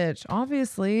 "Yes, bitch.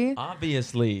 Obviously.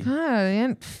 God, you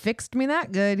ain't fixed me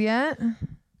that good yet."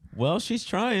 Well, she's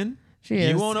trying. She is.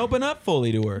 You won't open up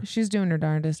fully to her. She's doing her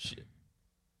darndest.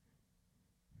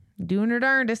 Doing her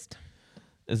darndest.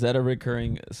 Is that a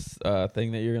recurring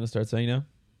thing that you're going to start saying now?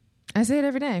 I say it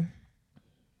every day.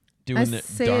 Doing it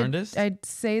darndest? I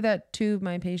say that to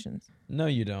my patients. No,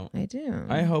 you don't. I do.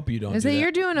 I hope you don't. I say,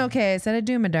 "You're doing okay." I said, "I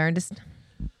do my darndest."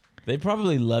 They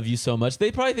probably love you so much.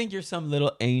 They probably think you're some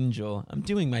little angel. I'm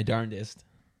doing my darndest.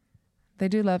 They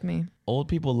do love me. Old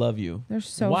people love you. They're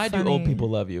so Why funny. do old people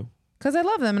love you? Because I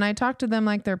love them and I talk to them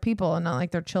like they're people and not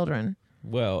like they're children.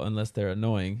 Well, unless they're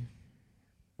annoying.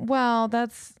 Well,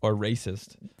 that's... Or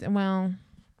racist. Well...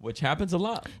 Which happens a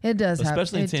lot. It does happen.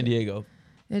 Especially in San Diego.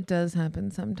 It does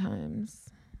happen sometimes.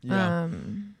 Yeah.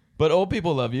 But old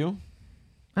people love you.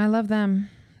 I love them.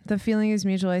 The feeling is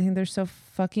mutual. I think they're so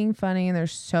fucking funny and they're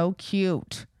so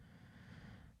cute.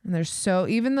 And they're so...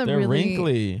 Even the they're really...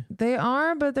 wrinkly. They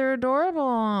are, but they're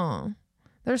adorable.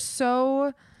 They're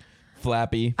so...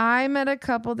 Flappy. I met a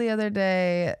couple the other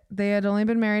day. They had only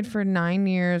been married for 9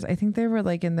 years. I think they were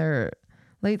like in their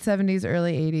late 70s,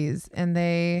 early 80s. And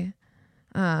they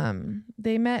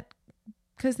met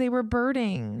because they were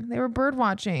birding. They were bird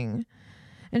watching.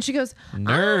 And she goes,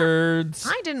 "Nerds.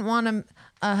 I didn't want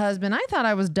a husband. I thought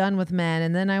I was done with men.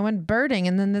 And then I went birding.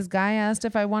 And then this guy asked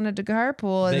if I wanted to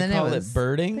carpool. And they then call it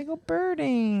birding? They go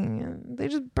birding. They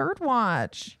just bird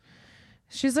watch.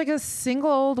 She's like a single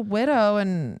old widow.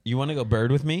 And you want to go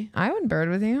bird with me? I would bird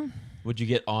with you. Would you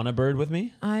get on a bird with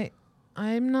me?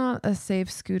 I'm not a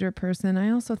safe scooter person. I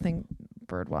also think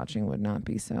bird watching would not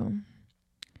be so.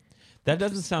 That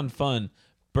doesn't sound fun.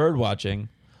 Bird watching.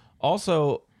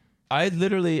 Also,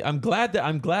 I'm glad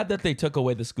that they took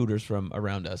away the scooters from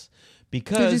around us.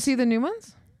 Because did you see the new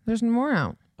ones? There's more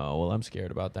out. Oh, well, I'm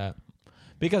scared about that.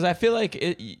 Because I feel like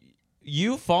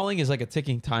you falling is like a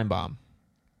ticking time bomb.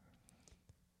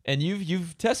 And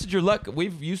you've tested your luck.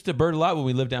 We've used to bird a lot when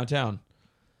we lived downtown.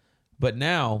 But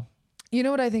now, you know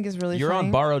what I think is really you're funny?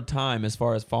 on borrowed time as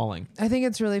far as falling. I think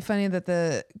it's really funny that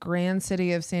the grand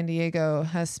city of San Diego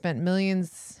has spent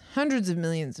millions, hundreds of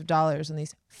millions of dollars on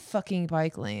these fucking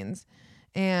bike lanes.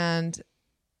 And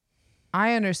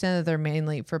I understand that they're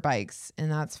mainly for bikes,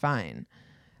 and that's fine.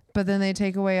 But then they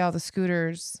take away all the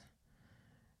scooters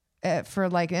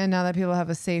and now that people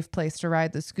have a safe place to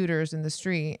ride the scooters in the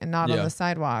street and not on the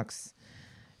sidewalks.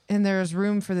 And there's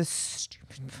room for the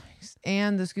stupid bikes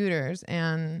and the scooters.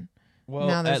 And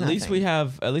now there's at least we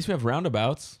have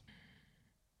roundabouts.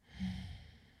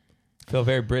 Feel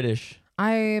very British.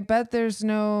 I bet there's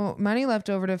no money left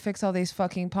over to fix all these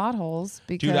fucking potholes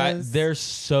because Dude, they're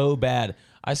so bad.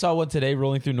 I saw one today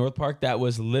rolling through North Park that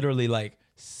was literally like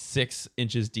 6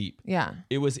 inches deep. Yeah.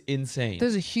 It was insane.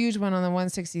 There's a huge one on the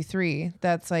 163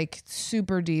 that's like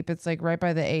super deep. It's like right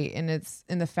by the 8 and it's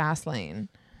in the fast lane.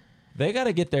 They got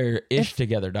to get their ish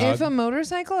together, dog. If a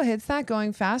motorcycle hits that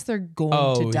going fast, they're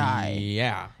going to die.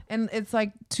 Yeah. And it's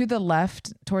like to the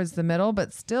left towards the middle,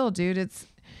 but still, dude,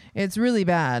 it's really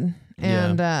bad.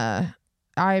 And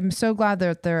I'm so glad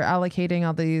that they're allocating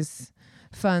all these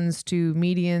funds to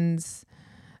medians,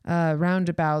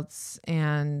 roundabouts,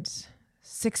 and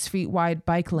 6 feet wide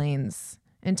bike lanes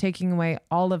and taking away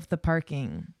all of the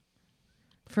parking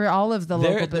for all of the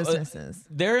local businesses.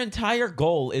 Their entire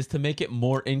goal is to make it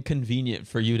more inconvenient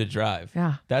for you to drive.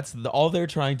 Yeah. That's all they're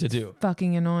trying to do.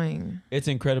 Fucking annoying. It's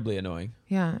incredibly annoying.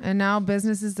 Yeah. And now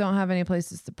businesses don't have any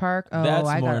places to park. Oh, That's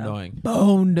I more got annoying. a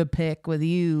bone to pick with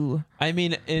you. I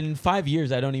mean, in 5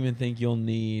 years, I don't even think you'll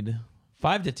need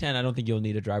 5 to 10. I don't think you'll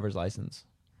need a driver's license.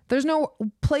 There's no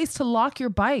place to lock your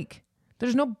bike.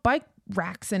 There's no bike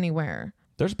racks anywhere.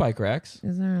 There's bike racks.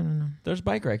 Is there? I don't know. There's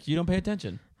bike racks. You don't pay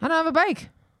attention. I don't have a bike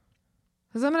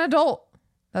because I'm an adult.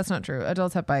 That's not true.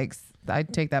 Adults have bikes. I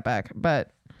take that back.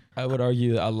 But I would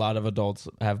argue a lot of adults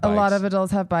have bikes. a lot of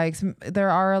adults have bikes. There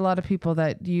are a lot of people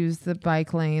that use the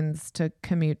bike lanes to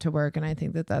commute to work, and I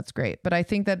think that that's great. But I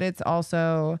think that it's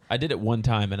also... I did it one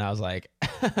time, and I was like,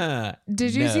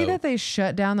 Did you see no. that they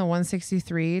shut down the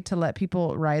 163 to let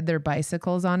people ride their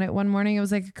bicycles on it one morning? It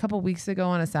was like a couple weeks ago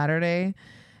on a Saturday,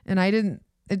 and I didn't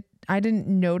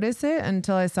notice it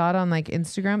until I saw it on like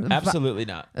Instagram. Absolutely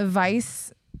not.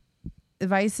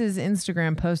 Vice's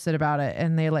Instagram posted about it,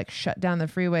 and they like shut down the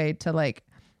freeway to like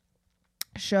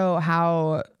show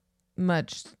how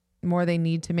much more they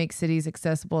need to make cities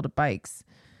accessible to bikes.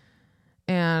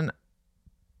 And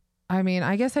I mean,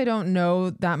 I guess I don't know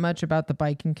that much about the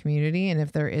biking community and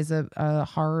if there is a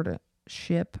hard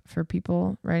ship for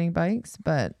people riding bikes,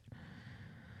 but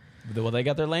Well, they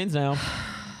got their lanes now.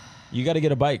 You got to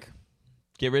get a bike.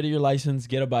 Get rid of your license.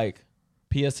 Get a bike.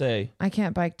 PSA. I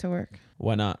can't bike to work.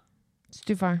 Why not? It's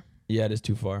too far. Yeah, it is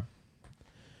too far.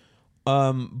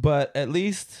 But at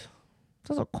least, It's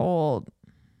also cold.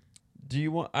 do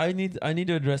you want? I need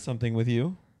to address something with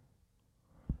you.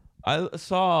 I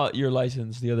saw your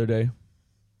license the other day.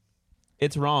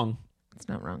 It's wrong. It's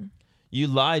not wrong. You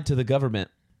lied to the government.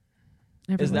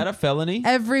 Is that a felony?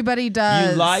 Everybody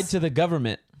does. You lied to the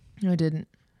government. No, I didn't.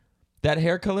 That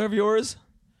hair color of yours?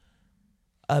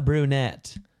 A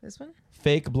brunette. This one?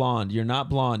 Fake blonde. You're not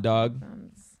blonde, dog.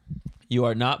 You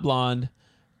are not blonde.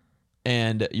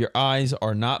 And your eyes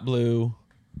are not blue.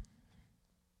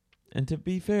 And to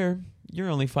be fair, you're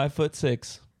only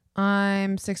 5'6".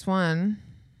 I'm 6'1".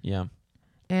 Yeah.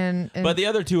 And But the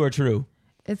other two are true.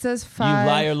 it says You 5.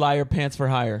 liar, liar, pants for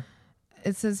hire.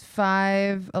 It says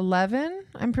 5'11",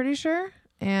 I'm pretty sure.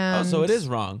 And So it is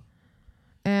wrong.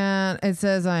 And it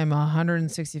says I'm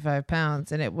 165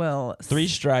 pounds, and it will 3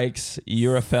 strikes,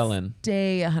 you're a felon.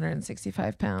 stay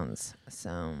 165 pounds.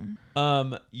 So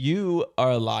You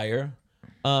are a liar.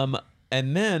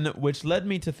 And then, which led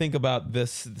me to think about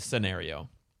this scenario.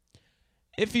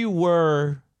 If you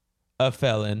were a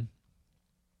felon,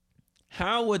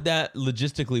 how would that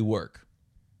logistically work?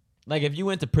 Like if you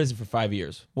went to prison for 5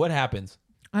 years, what happens?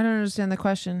 I don't understand the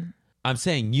question. I'm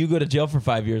saying you go to jail for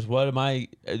 5 years. What am I?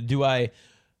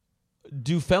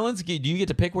 Do felons do you get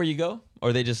to pick where you go,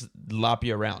 or they just lop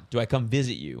you around? Do I come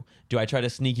visit you? Do I try to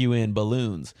sneak you in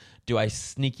balloons? Do I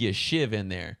sneak you a shiv in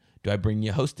there? Do I bring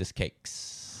you hostess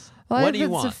cakes? Well, What if do you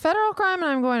it's want? a federal crime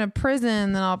and I'm going to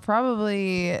prison, then I'll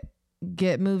probably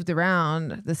get moved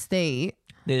around the state.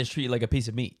 They just treat you like a piece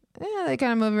of meat. Yeah, they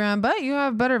kind of move around, but you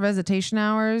have better visitation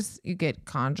hours. You get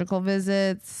conjugal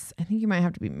visits. I think you might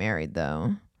have to be married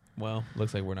though. Well,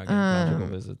 looks like we're not getting conjugal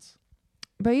visits.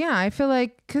 But yeah, I feel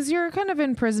like because you're kind of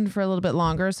in prison for a little bit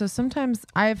longer. So sometimes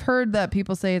I've heard that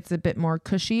people say it's a bit more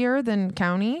cushier than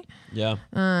county. Yeah.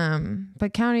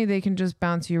 But county, they can just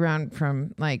bounce you around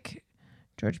from like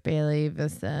George Bailey,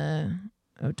 Vista,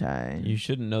 Otay. You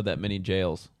shouldn't know that many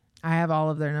jails. I have all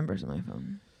of their numbers on my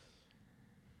phone.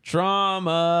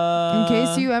 Trauma. In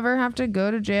case you ever have to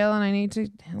go to jail and I need to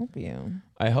help you.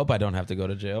 I hope I don't have to go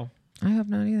to jail. I hope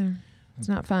not either. It's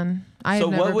not fun. So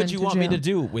what would you want me to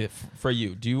do for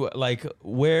you? Do you like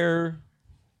what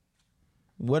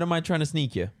am I trying to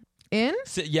sneak you? In?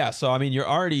 So I mean you've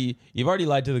already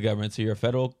lied to the government, so you're a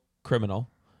federal criminal.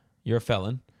 You're a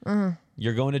felon. Uh-huh.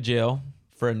 You're going to jail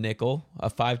for a nickel, a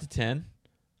 5 to 10.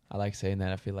 I like saying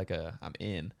that. I feel like I'm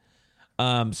in.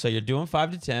 So you're doing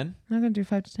 5 to 10. I'm not going to do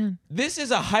 5 to 10. This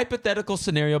is a hypothetical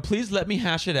scenario. Please let me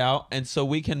hash it out and so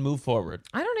we can move forward.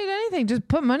 I don't need anything. Just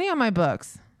put money on my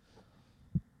books.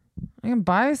 I can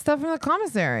buy stuff from the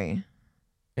commissary.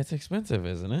 It's expensive,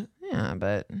 isn't it? Yeah,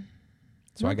 but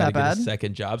so I got to get a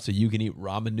second job so you can eat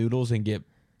ramen noodles and get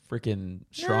freaking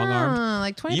strong-armed.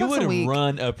 Like $20 you would a week.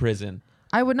 run a prison.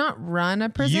 I would not run a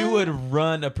prison. You would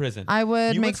run a prison. I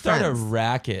would You make would start friends. a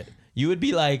racket. You would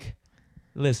be like,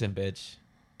 listen, bitch,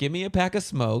 give me a pack of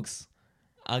smokes.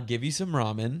 I'll give you some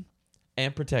ramen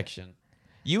and protection.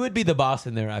 You would be the boss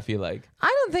in there, I feel like. I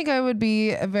don't think I would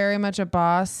be very much a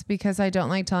boss because I don't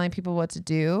like telling people what to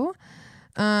do.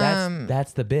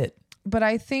 That's the bit. But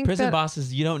I think Prison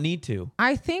bosses, you don't need to.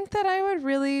 I think that I would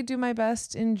really do my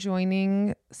best in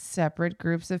joining separate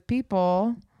groups of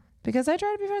people because I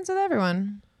try to be friends with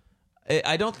everyone.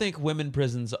 I don't think women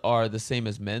prisons are the same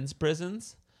as men's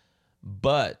prisons,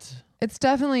 but it's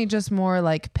definitely just more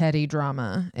like petty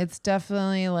drama. It's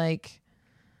definitely like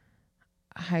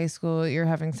high school, you're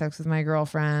having sex with my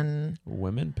girlfriend.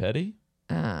 Women petty?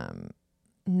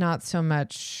 Not so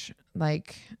much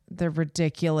like the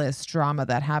ridiculous drama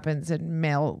that happens in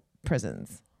male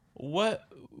prisons. What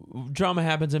drama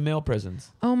happens in male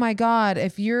prisons? Oh my God.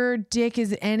 If your dick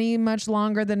is any much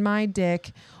longer than my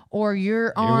dick or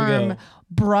your arm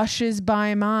brushes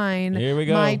by mine, Here we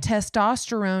go. My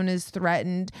testosterone is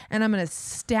threatened and I'm going to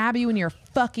stab you in your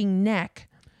fucking neck.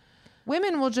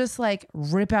 Women will just like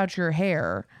rip out your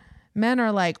hair. Men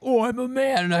are like, oh, I'm a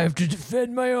man and I have to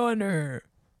defend my honor.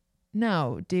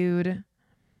 No, dude.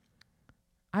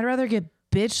 I'd rather get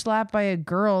bitch slapped by a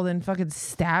girl than fucking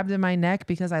stabbed in my neck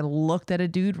because I looked at a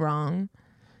dude wrong.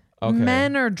 Okay.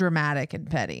 Men are dramatic and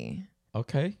petty.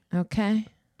 Okay. Okay.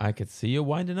 I could see you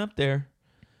winding up there.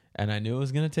 And I knew it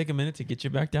was going to take a minute to get you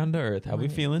back down to earth. How we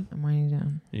feeling? I'm winding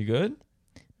down. You good?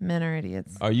 Men are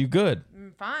idiots. Are you good?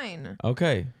 I'm fine.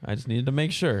 Okay. I just needed to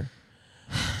make sure.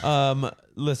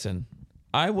 Listen,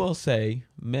 I will say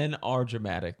men are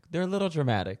dramatic. They're a little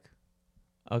dramatic.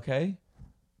 Okay?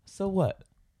 So what?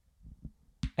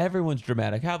 Everyone's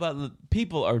dramatic. How about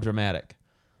people are dramatic?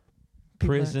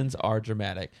 Prisons are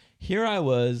dramatic. Here I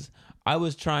was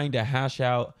trying to hash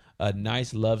out a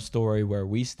nice love story where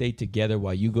we stay together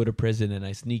while you go to prison and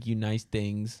I sneak you nice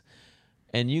things.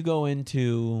 And you go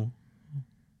into,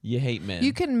 you hate men.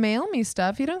 You can mail me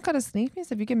stuff. You don't got to sneak me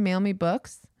stuff. You can mail me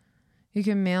books. You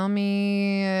can mail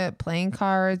me playing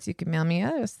cards. You can mail me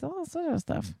other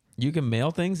stuff. You can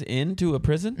mail things into a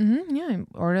prison? Mm-hmm, yeah.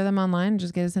 Order them online and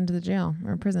just get us into the jail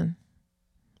or prison.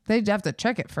 They'd have to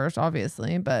check it first,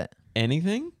 obviously, but...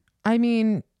 Anything? I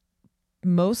mean,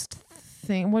 most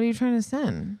thing. What are you trying to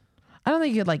send? I don't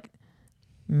think you'd like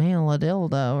mail a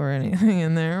dildo or anything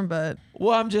in there, but...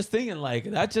 Well, I'm just thinking like,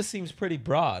 that just seems pretty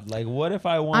broad. Like, what if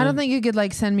I want... I don't think you could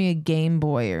like send me a Game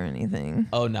Boy or anything.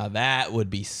 Oh, now that would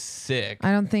be sick.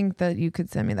 I don't think that you could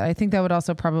send me that. I think that would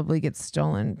also probably get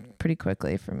stolen pretty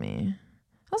quickly from me.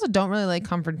 I also don't really like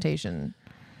confrontation.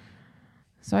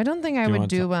 So I don't think I would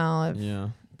do well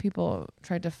if people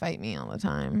tried to fight me all the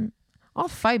time. I'll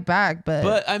fight back, but...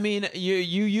 But, I mean, you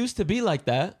used to be like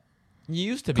that. You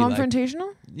used to be confrontational?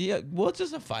 Well,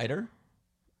 just a fighter.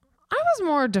 I was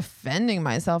more defending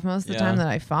myself most of the time that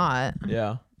I fought.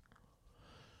 Yeah.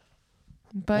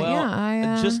 But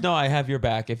I... just know I have your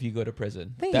back if you go to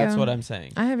prison. Thank That's you. what I'm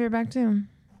saying. I have your back too.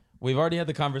 We've already had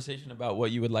the conversation about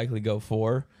what you would likely go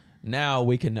for. Now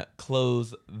we can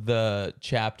close the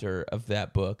chapter of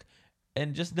that book.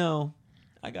 And just know,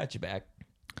 I got you back.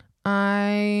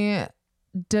 I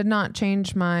did not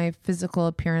change my physical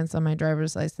appearance on my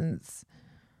driver's license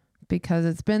because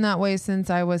it's been that way since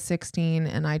I was 16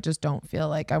 and I just don't feel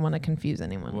like I want to confuse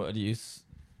anyone. What do you...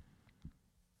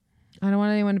 I don't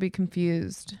want anyone to be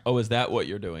confused. Oh, is that what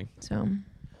you're doing? So...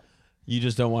 You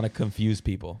just don't want to confuse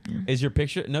people. Yeah. Is your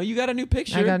picture... No, you got a new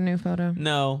picture. I got a new photo.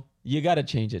 No, you got to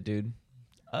change it, dude.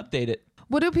 Update it.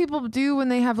 What do people do when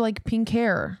they have like pink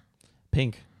hair?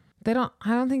 Pink. I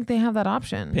don't think they have that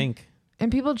option. Pink.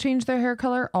 And people change their hair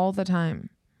color all the time.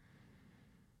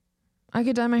 I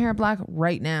could dye my hair black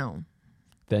right now.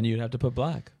 Then you'd have to put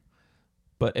black.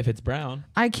 But if it's brown,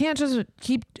 I can't just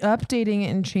keep updating it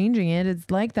and changing it.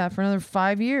 It's like that for another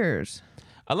 5 years.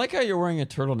 I like how you're wearing a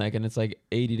turtleneck and it's like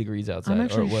 80 degrees outside. I'm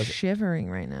actually or it was.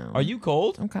 shivering right now. Are you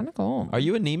cold? I'm kind of cold. Are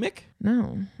you anemic?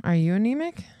 No. Are you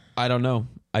anemic? I don't know.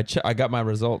 I got my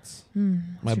results.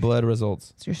 My blood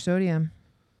results. It's your sodium.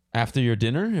 After your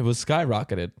dinner, it was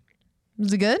skyrocketed.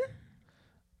 Was it good?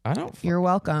 I don't. You're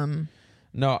welcome.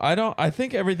 No, I don't. I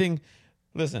think everything.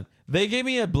 Listen, they gave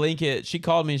me a blanket. She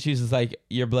called me and she's just like,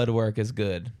 your blood work is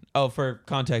good. Oh, for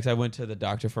context, I went to the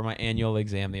doctor for my annual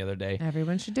exam the other day.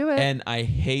 Everyone should do it. And I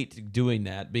hate doing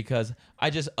that because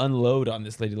I just unload on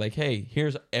this lady like, hey,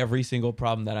 here's every single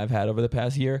problem that I've had over the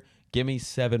past year. Give me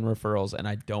 7 referrals and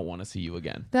I don't want to see you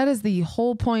again. That is the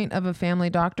whole point of a family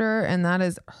doctor, and that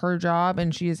is her job,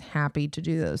 and she is happy to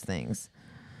do those things.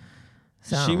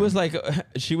 So She was like,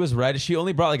 she was right. She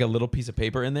only brought like a little piece of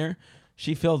paper in there.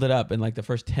 She filled it up in like the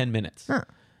first 10 minutes. Huh.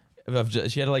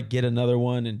 She had to like get another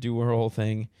one and do her whole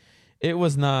thing. It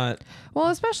was not. Well,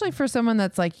 especially for someone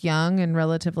that's like young and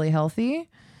relatively healthy,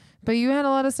 but you had a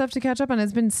lot of stuff to catch up on.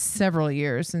 It's been several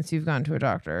years since you've gone to a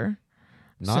doctor.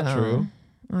 Not true.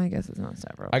 Well, I guess it's not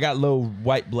several. I got low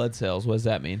white blood cells. What does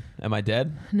that mean? Am I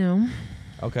dead? No.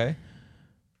 Okay.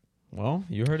 Well,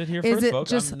 you heard it here Is first, it folks.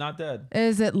 just- I'm not dead.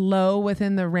 Is it low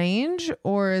within the range,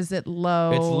 or is it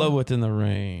low? It's low within the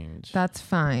range. That's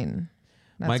fine.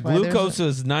 My That's why there's glucose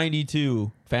is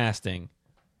 92 fasting.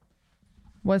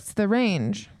 What's the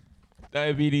range?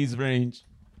 Diabetes range.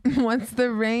 What's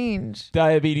the range?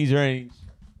 Diabetes range.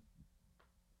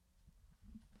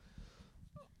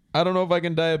 I don't know if I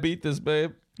can diabetes this,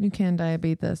 babe. You can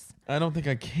diabetes. I don't think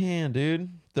I can, dude.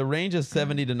 The range is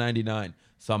 70 to 99.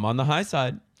 So I'm on the high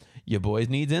side. Your boys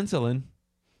needs insulin.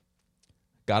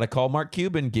 Gotta call Mark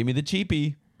Cuban. Give me the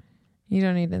cheapie. You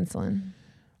don't need insulin.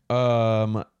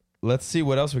 Let's see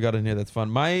what else we got in here that's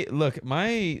fun.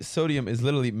 My sodium is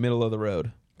literally middle of the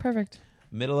road. Perfect.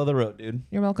 Middle of the road, dude.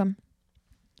 You're welcome.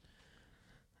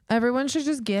 Everyone should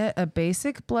just get a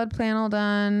basic blood panel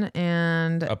done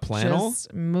and A panel?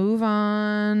 just move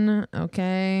on.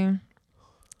 Okay.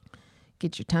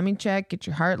 Get your tummy checked. Get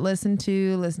your heart listened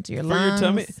to. Listen to your lungs. Your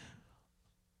tummy.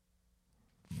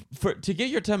 To get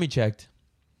your tummy checked,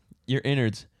 your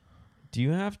innards, do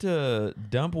you have to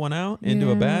dump one out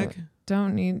into a bag?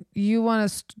 Don't need. You want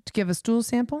us to give a stool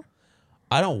sample?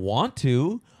 I don't want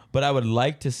to, but I would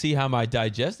like to see how my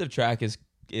digestive tract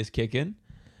is kicking.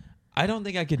 I don't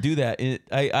think I could do that.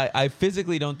 I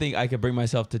physically don't think I could bring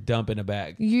myself to dump in a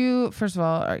bag. First of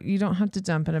all, you don't have to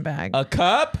dump in a bag. A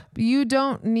cup? You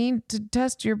don't need to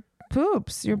test your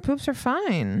poops. Your poops are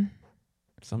fine.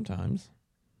 Sometimes.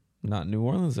 Not in New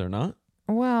Orleans, they're not.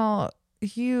 Well,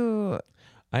 I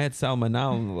had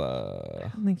salmonella. I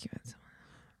don't think you had salmonella.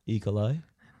 E. coli. I don't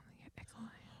think you had E. coli.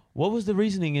 What was the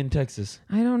reasoning in Texas?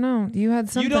 I don't know. You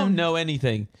had something. You don't know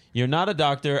anything. You're not a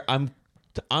doctor. I'm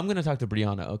going to talk to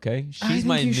Brianna, okay? She's think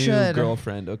my you new should.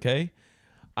 girlfriend, okay?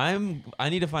 I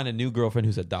need to find a new girlfriend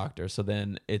who's a doctor, so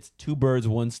then it's 2 birds,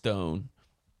 1 stone.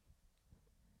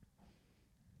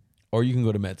 Or you can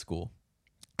go to med school.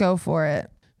 Go for it.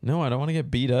 No, I don't want to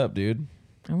get beat up, dude.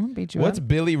 I won't beat you What's up.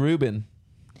 Billy Rubin?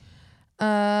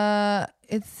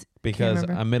 It's Because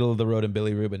remember. I'm middle of the road in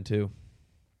Billy Rubin, too.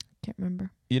 Can't remember.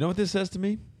 You know what this says to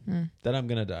me? That I'm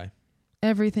going to die.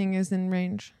 Everything is in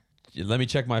range. Let me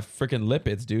check my freaking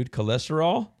lipids, dude.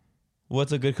 Cholesterol?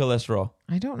 What's a good cholesterol?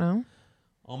 I don't know.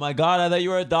 Oh my God, I thought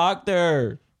you were a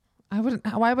doctor.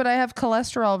 Why would I have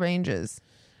cholesterol ranges?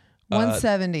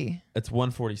 170. It's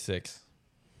 146.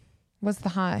 What's the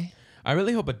high? I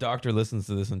really hope a doctor listens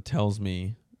to this and tells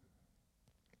me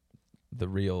the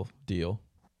real deal.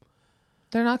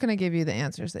 They're not going to give you the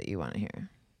answers that you want to hear.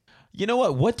 You know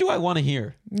what? What do I want to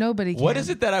hear? Nobody can. What is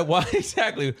it that I want?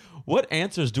 Exactly. What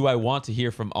answers do I want to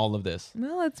hear from all of this?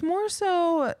 Well, it's more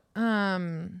so...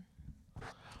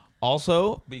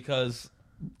 Also, because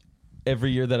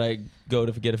every year that I go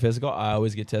to get a physical, I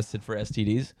always get tested for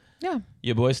STDs. Yeah.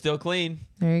 Your boy's still clean.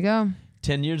 There you go.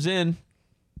 10 years in.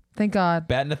 Thank God.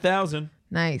 Batting 1,000.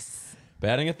 Nice.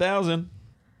 Batting 1,000.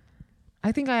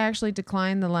 I think I actually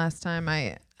declined the last time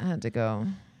I had to go.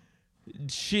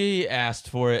 She asked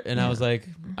for it, and I was like,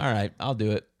 all right, I'll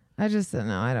do it. I just said,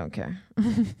 no, I don't care.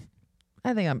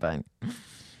 I think I'm fine.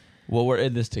 Well, we're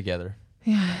in this together.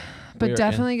 Yeah. But We're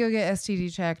definitely go get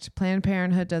STD checked. Planned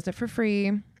Parenthood does it for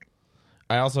free.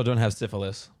 I also don't have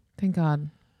syphilis. Thank God.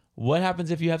 What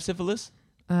happens if you have syphilis?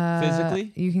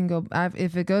 Physically? You can go,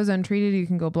 if it goes untreated, you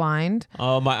can go blind.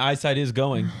 Oh, my eyesight is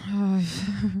going.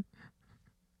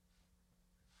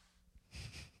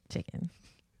 Chicken.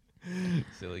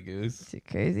 Silly goose. Too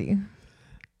crazy.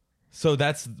 So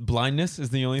that's blindness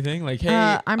is the only thing? Like,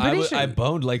 hey, I'm pretty sure I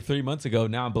boned like 3 months ago.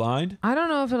 Now I'm blind? I don't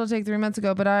know if it'll take 3 months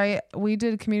ago, but we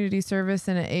did community service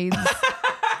in an AIDS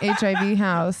HIV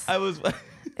house. I was...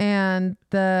 And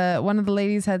one of the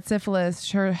ladies had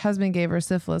syphilis. Her husband gave her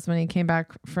syphilis when he came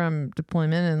back from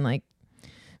deployment in like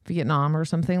Vietnam or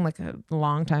something, like a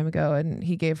long time ago. And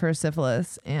he gave her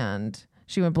syphilis and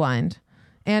she went blind.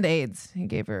 And AIDS. He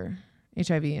gave her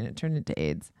HIV and it turned into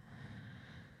AIDS.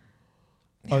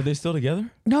 Are they still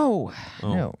together? No.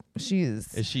 Oh. No.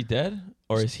 Is she dead?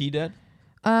 Or is he dead?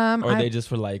 Or they just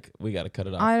were like, we got to cut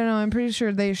it off? I don't know. I'm pretty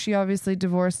sure she obviously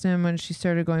divorced him when she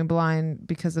started going blind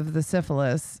because of the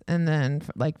syphilis, and then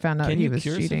like found out he was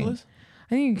cheating. Syphilis?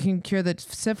 I think you can cure the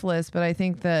syphilis, but I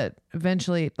think that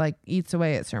eventually it like eats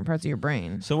away at certain parts of your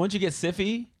brain. So once you get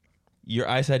syphy, your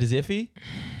eyesight is iffy?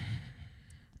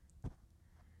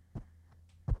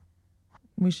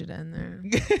 We should end there.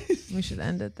 We should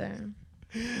end it there.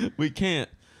 We can't.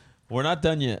 We're not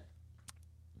done yet.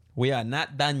 We are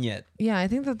not done yet. Yeah, I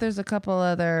think that there's a couple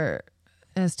other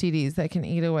STDs that can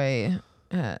eat away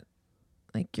at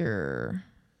like your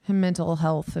mental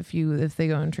health if they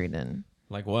go untreated.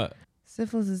 Like what?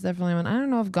 Syphilis is definitely one. I don't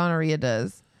know if gonorrhea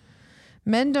does.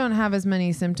 Men don't have as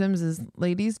many symptoms as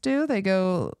ladies do. They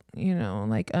go,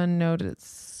 like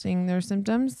unnoticing their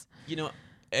symptoms.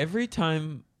 Every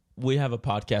time we have a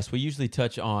podcast, we usually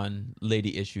touch on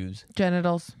lady issues.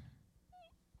 Genitals.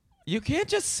 You can't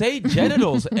just say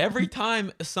genitals every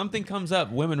time something comes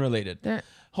up women related.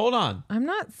 Hold on. I'm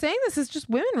not saying this is just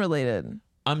women related.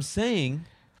 I'm saying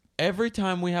every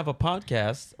time we have a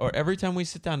podcast or every time we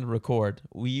sit down to record,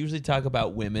 we usually talk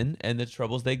about women and the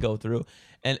troubles they go through.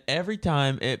 And every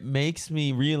time it makes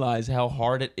me realize how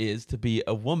hard it is to be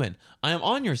a woman. I am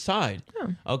on your side.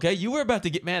 Oh. Okay? You were about to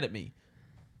get mad at me.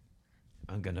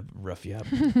 I'm going to rough you up.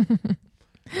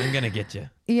 I'm going to get you.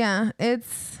 Yeah,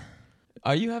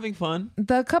 Are you having fun?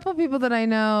 The couple people that I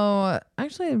know,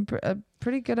 actually a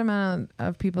pretty good amount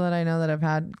of people that I know that have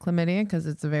had chlamydia, because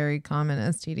it's a very common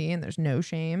STD and there's no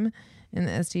shame in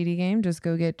the STD game. Just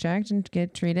go get checked and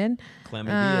get treated.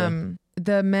 Chlamydia.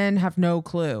 The men have no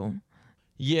clue.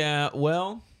 Yeah,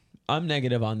 well, I'm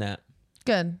negative on that.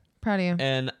 Good. Proud of you.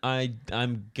 And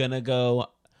I'm going to go.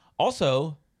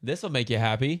 Also, this will make you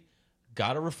happy.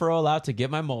 Got a referral out to get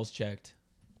my moles checked.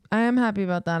 I am happy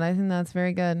about that. I think that's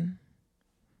very good.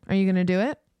 Are you going to do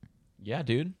it? Yeah,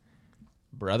 dude.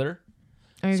 Brother.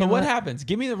 So what happens?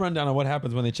 Give me the rundown on what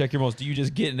happens when they check your moles. Do you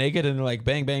just get naked and they're like,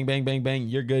 bang, bang, bang, bang, bang,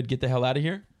 you're good, get the hell out of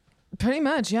here? Pretty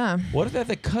much, yeah. What if they have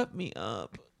to cut me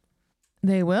up?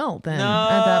 They will then. No.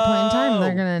 At that point in time,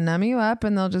 they're going to numb you up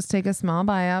and they'll just take a small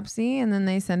biopsy and then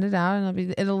they send it out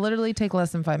and it'll literally take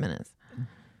less than 5 minutes.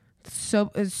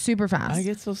 So it's super fast. I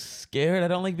get so scared. I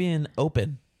don't like being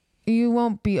open. You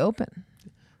won't be open.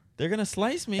 They're going to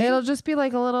slice me. It'll just be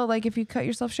like a little, like if you cut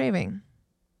yourself shaving.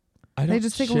 I don't They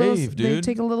just take shave, dude. They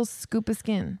take a little scoop of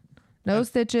skin. No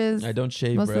stitches. I don't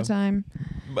shave, most bro. of the time.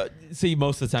 But see,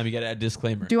 most of the time you got to add a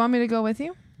disclaimer. Do you want me to go with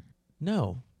you?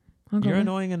 No. I'll go You're with-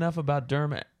 annoying enough about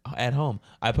derm at home.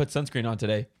 I put sunscreen on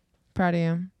today. Proud of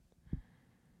you.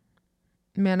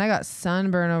 Man, I got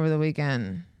sunburn over the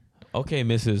weekend. Okay,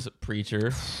 Mrs.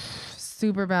 Preacher.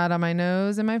 Super bad on my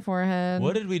nose and my forehead.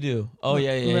 What did we do? Oh,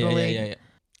 yeah.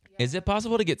 Is it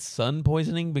possible to get sun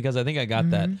poisoning? Because I think I got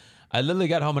that. I literally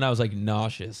got home and I was like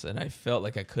nauseous and I felt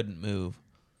like I couldn't move.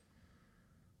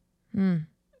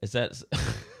 Is that...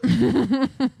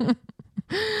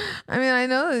 I mean, I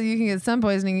know that you can get sun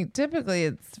poisoning. Typically,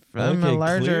 it's from a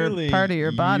larger part of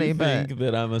your body. You but think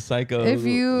that I'm a psycho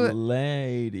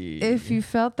lady. If you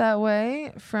felt that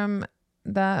way from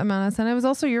that amount of sun, it was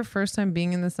also your first time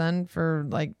being in the sun for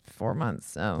like 4 months.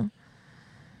 So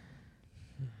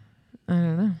I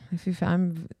don't know if you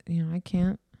found, I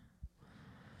can't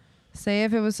say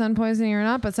if it was sun poisoning or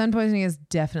not, but sun poisoning is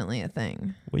definitely a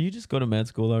thing. Will you just go to med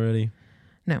school already?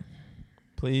 No.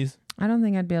 Please? I don't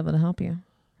think I'd be able to help you.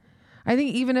 I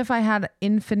think even if I had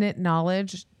infinite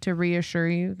knowledge to reassure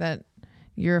you that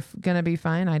you're going to be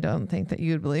fine, I don't think that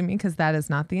you would believe me because that is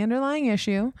not the underlying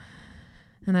issue.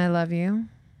 And I love you.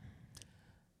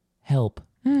 Help.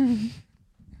 I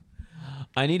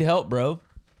need help, bro.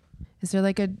 Is there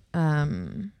like a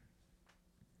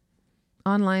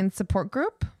online support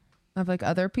group of like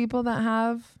other people that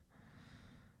have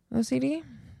OCD?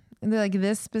 And they're like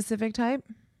this specific type?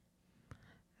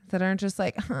 That aren't just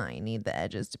like, I need the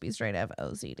edges to be straight. I have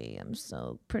OCD. I'm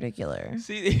so particular.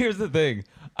 See, here's the thing.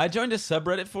 I joined a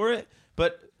subreddit for it,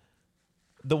 but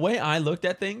the way I looked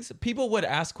at things, people would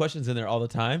ask questions in there all the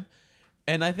time.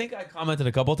 And I think I commented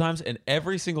a couple times, and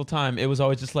every single time it was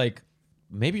always just like,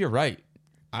 maybe you're right.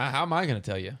 How am I going to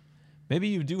tell you? Maybe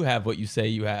you do have what you say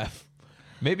you have.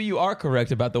 Maybe you are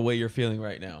correct about the way you're feeling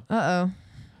right now. Uh-oh.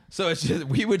 So it's just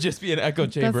we would just be an echo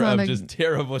chamber of just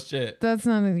terrible shit. That's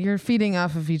not you're feeding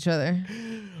off of each other.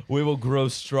 We will grow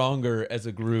stronger as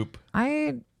a group.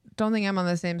 I don't think I'm on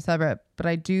the same subreddit, but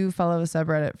I do follow a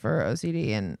subreddit for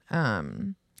OCD,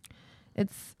 and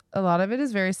it's a lot of it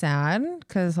is very sad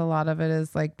because a lot of it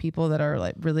is like people that are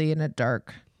like really in a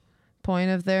dark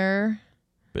point of their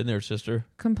Been there, sister.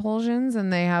 compulsions,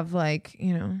 and they have like,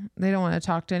 you know, they don't want to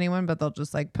talk to anyone, but they'll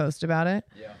just like post about it.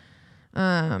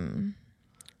 Yeah.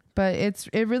 But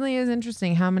it really is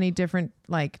interesting how many different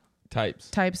like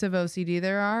Types of OCD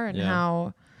there are, and Yeah.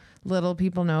 how little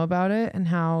people know about it, and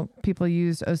how people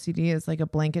use OCD as like a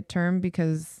blanket term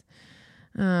because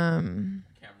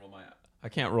I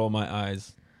can't roll my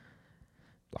eyes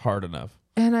hard enough.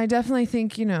 and I definitely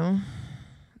think, you know,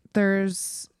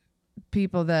 there's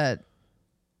people that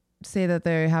say that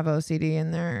they have OCD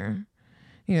and they're,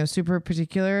 you know, super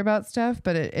particular about stuff,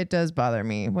 but it does bother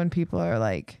me when people are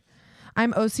like,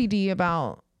 I'm OCD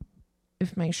about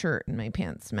if my shirt and my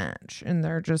pants match, and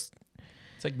they're just,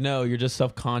 It's like, no, you're just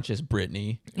self-conscious,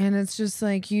 Brittany. and it's just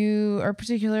like, you are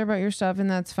particular about your stuff and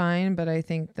that's fine, but I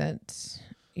think that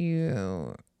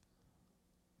you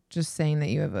just saying that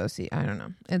you have OCD, I don't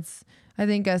know.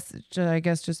 I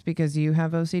guess just because you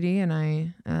have OCD and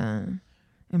I am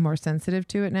more sensitive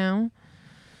to it now,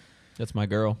 That's my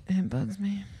girl. it bugs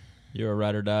me. You're a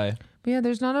ride or die. But yeah,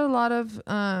 there's not a lot of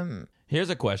Here's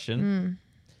a question.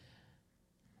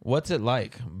 What's it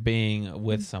like being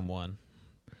with someone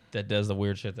that does the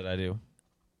weird shit that I do?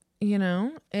 you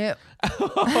know, it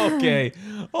Okay,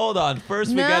 hold on.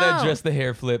 First, we No. gotta address the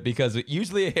hair flip, because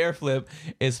usually a hair flip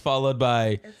is followed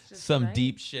by just some right.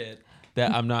 deep shit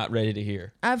that I'm not ready to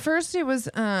hear. at first it was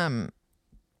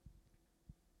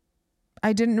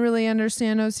I didn't really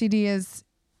understand OCD as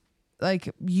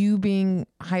like you being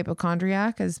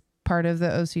hypochondriac as part of the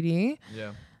OCD.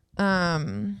 Yeah.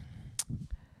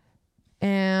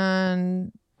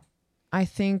 And I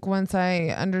think once I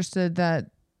understood that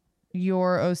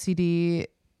your OCD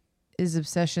is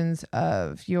obsessions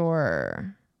of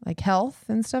your like health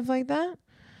and stuff like that.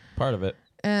 Part of it.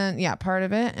 And yeah, part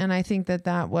of it. And I think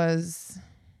that was,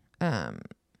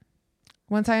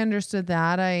 once I understood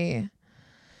that, I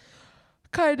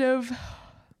kind of,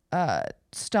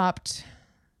 stopped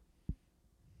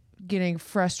getting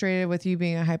frustrated with you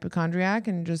being a hypochondriac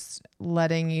and just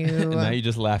letting you. Now you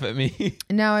just laugh at me.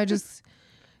 Now I just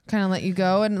kind of let you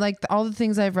go. And like all the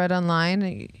things I've read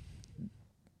online,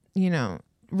 you know,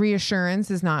 reassurance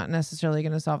is not necessarily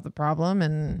going to solve the problem.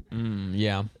 And,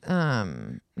 Yeah.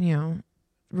 you know,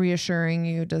 reassuring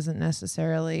you doesn't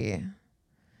necessarily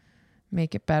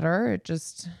make it better. It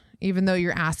just, even though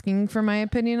you're asking for my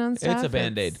opinion on stuff. It's a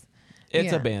Band-Aid.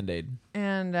 It's yeah. a Band-Aid.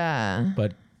 And,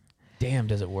 But damn,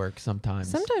 does it work sometimes.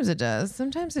 sometimes it does.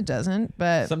 Sometimes it doesn't.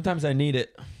 But Sometimes I need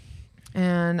it.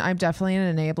 and I'm definitely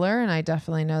an enabler, and I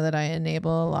definitely know that I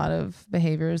enable a lot of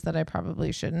behaviors that I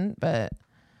probably shouldn't, but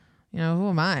you know, who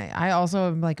am I? I also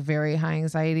am like very high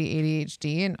anxiety,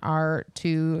 ADHD, and our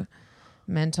two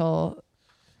mental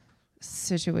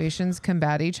situations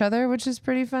combat each other, which is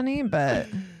pretty funny, but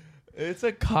It's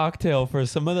a cocktail for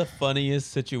some of the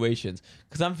funniest situations.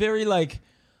 Because I'm very like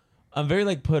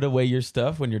put away your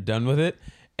stuff when you're done with it,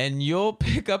 and you'll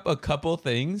pick up a couple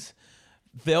things.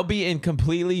 They'll be in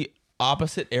completely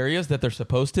opposite areas that they're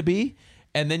supposed to be,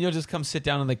 and then you'll just come sit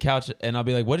down on the couch, and I'll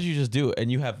be like, "What did you just do?"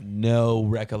 And you have no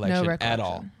recollection at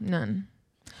all. None.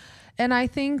 And I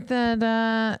think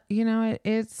that you know,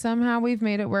 it's somehow we've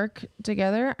made it work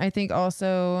together. I think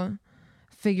also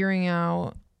figuring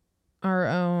out our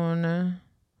own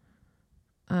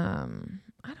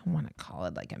I don't want to call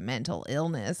it like a mental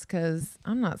illness because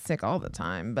I'm not sick all the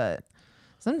time, but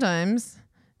sometimes,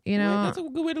 you know, Well, that's a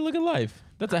good way to look at life.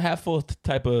 That's a half full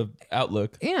type of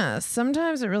outlook. yeah,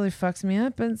 sometimes it really fucks me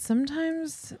up, and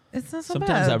sometimes it's not so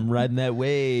Sometimes bad. I'm riding that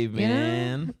wave, You know?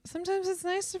 man. Sometimes it's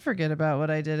nice to forget about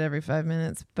what I did every 5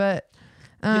 minutes, but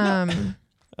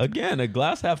Again, a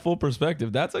glass half full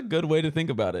perspective. That's a good way to think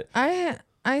about it.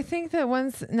 I think that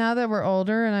now that we're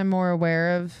older and I'm more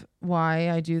aware of why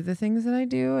I do the things that I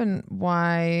do and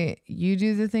why you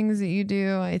do the things that you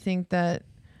do, I think that,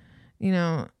 you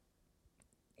know,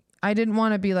 I didn't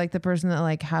want to be like the person that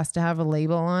like has to have a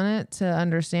label on it to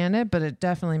understand it, but it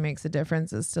definitely makes a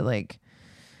difference as to like,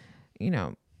 you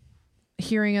know,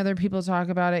 hearing other people talk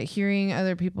about it, hearing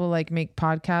other people like make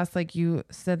podcasts. Like you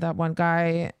said, that one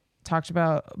guy talked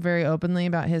about very openly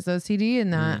about his OCD,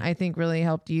 and that I think really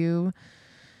helped you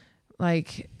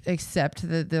like accept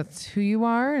that that's who you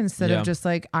are instead of just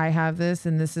like, I have this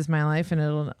and this is my life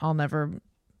and I'll never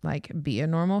like be a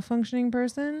normal functioning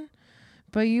person.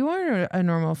 But you are a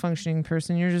normal functioning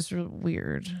person. You're just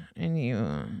weird, and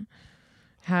you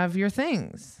have your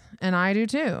things, and I do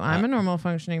too. I'm a normal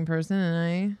functioning person,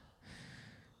 and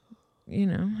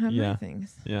I have my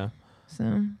things. Yeah.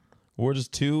 So we're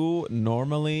just two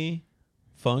normally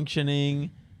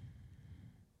functioning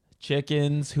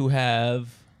chickens who have.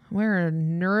 We're a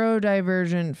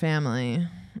neurodivergent family.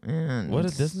 And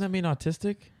doesn't that mean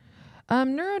autistic?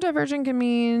 Neurodivergent can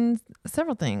mean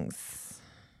several things.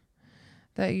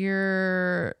 That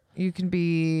you can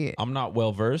be. I'm not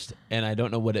well versed, and I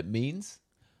don't know what it means,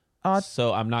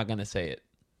 so I'm not gonna say it.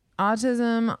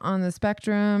 Autism on the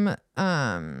spectrum,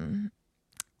 ADHD,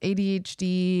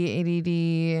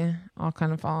 ADD, all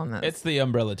kind of fall in that. It's the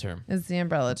umbrella term. It's the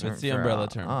umbrella term. It's the umbrella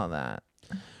term. All that.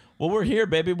 Well, we're here,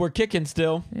 baby. We're kicking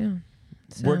still. Yeah.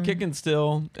 So we're kicking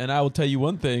still, and I will tell you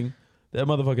one thing: that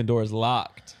motherfucking door is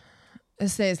locked. It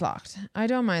stays locked. I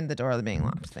don't mind the door being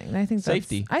locked thing. I think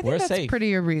safety. I think we're that's safe.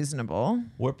 Pretty reasonable.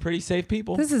 We're pretty safe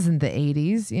people. This isn't the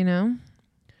 80s,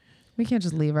 We can't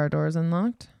just leave our doors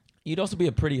unlocked. You'd also be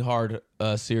a pretty hard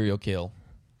serial kill.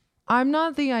 I'm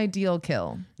not the ideal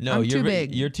kill. No, I'm you're too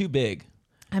big. You're too big.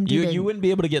 I'm too big. You wouldn't be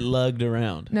able to get lugged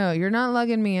around. No, you're not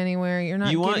lugging me anywhere. You're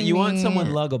not. You want someone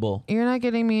luggable. You're not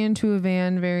getting me into a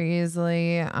van very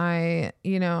easily. I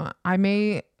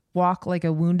may walk like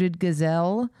a wounded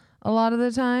gazelle a lot of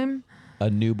the time.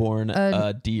 A newborn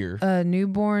deer. A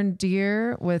newborn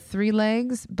deer with 3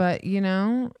 legs, but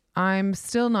I'm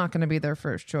still not going to be their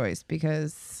first choice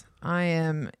because I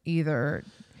am either.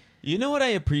 You know what I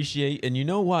appreciate, and you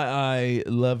know why I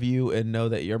love you and know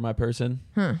that you're my person?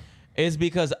 Is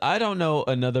because I don't know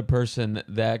another person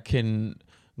that can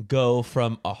go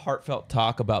from a heartfelt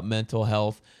talk about mental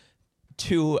health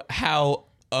to how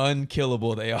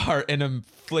unkillable they are in a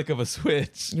flick of a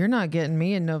switch. You're not getting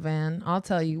me in no van. I'll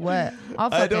tell you what.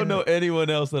 I don't know anyone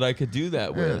else that I could do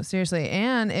that with. No, seriously.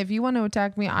 And if you want to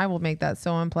attack me, I will make that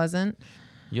so unpleasant.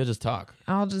 You'll just talk.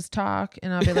 I'll just talk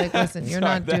and I'll be like, listen, you're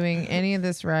not doing any of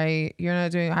this right. You're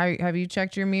not doing. Have you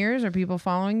checked your mirrors? Are people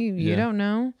following you? You don't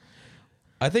know.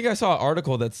 I think I saw an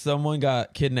article that someone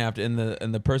got kidnapped and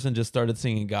the person just started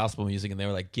singing gospel music and they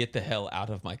were like, get the hell out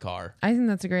of my car. I think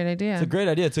that's a great idea. It's a great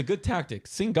idea. It's a good tactic.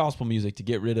 Sing gospel music to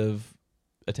get rid of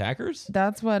attackers.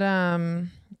 That's what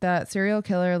that serial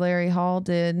killer Larry Hall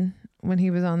did when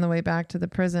he was on the way back to the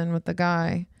prison with the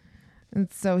guy.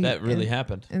 And so that really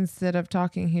happened. Instead of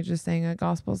talking, he just sang a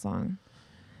gospel song.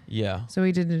 Yeah. So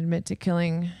he didn't admit to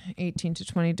killing 18 to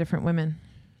 20 different women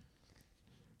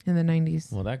in the 90s.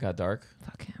 Well, that got dark.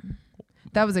 Fuck him.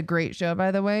 That was a great show,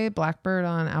 by the way. Blackbird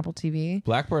on Apple TV.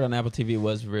 Blackbird on Apple TV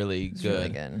was really good. Really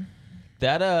good.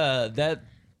 That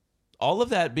all of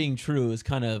that being true is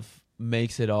kind of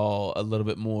makes it all a little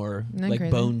bit more like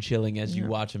crazy? Bone chilling as you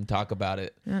watch him talk about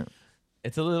it. Yeah.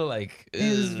 It's a little like...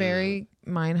 It was very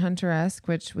Mindhunter-esque,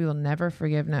 which we will never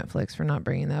forgive Netflix for not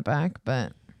bringing that back,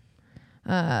 but...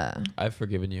 I've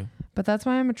forgiven you. But that's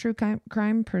why I'm a true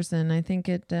crime person. I think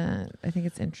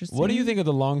it's interesting. What do you think of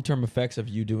the long-term effects of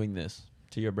you doing this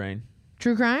to your brain?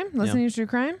 True crime? Listening to true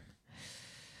crime?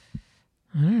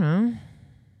 I don't know.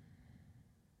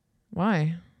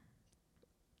 Why?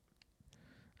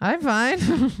 I'm fine.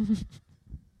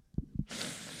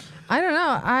 I don't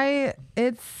know.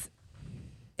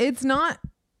 It's not.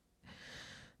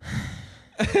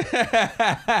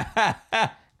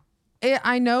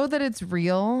 I know that it's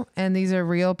real, and these are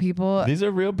real people. These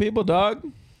are real people, dog.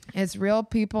 It's real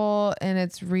people, and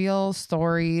it's real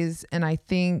stories, and I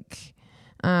think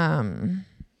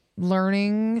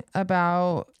learning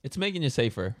about... It's making you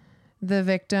safer. The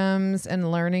victims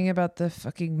and learning about the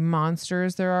fucking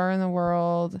monsters there are in the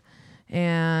world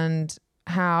and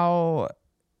how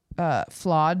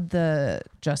flawed the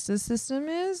justice system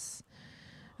is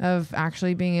of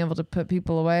actually being able to put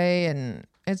people away. And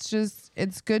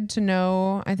it's good to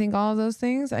know, I think, all of those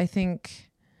things. I think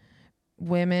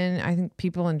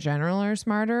people in general are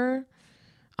smarter.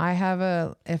 I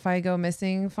have if I go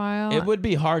missing file. It would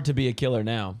be hard to be a killer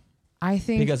now. I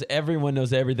think because everyone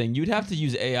knows everything. You'd have to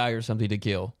use AI or something to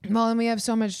kill. Well, and we have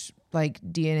so much like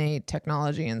DNA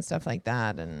technology and stuff like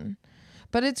that.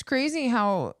 But it's crazy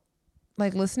how,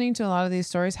 like, listening to a lot of these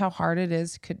stories, how hard it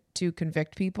is to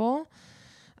convict people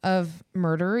of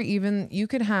murder. Even you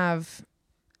could have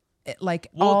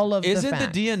all of isn't the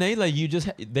facts. The DNA like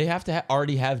they have to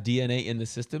already have DNA in the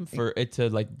system for it to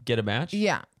like get a match?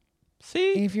 Yeah.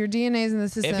 See? If your DNA is in the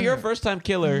system. If you're a first-time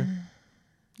killer,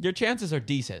 your chances are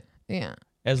decent. Yeah.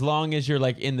 As long as you're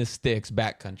like in the sticks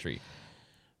backcountry.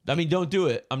 I mean, don't do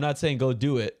it. I'm not saying go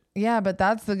do it. Yeah, but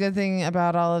that's the good thing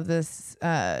about all of this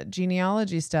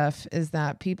genealogy stuff is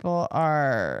that people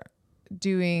are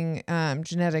doing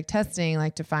genetic testing,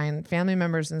 like to find family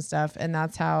members and stuff. And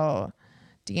that's how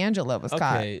D'Angelo was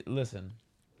caught. Okay, listen.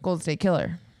 Golden State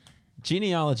Killer.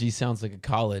 Genealogy sounds like a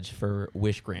college for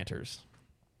wish granters.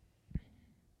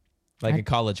 Like a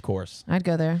college course. I'd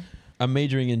go there. I'm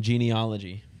majoring in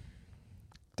genealogy.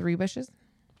 3 wishes?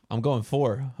 I'm going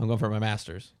 4. I'm going for my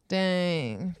master's.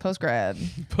 Dang. Post-grad.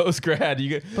 Post-grad.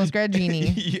 Post-grad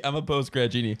genie. I'm a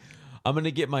post-grad genie. I'm going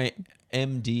to get my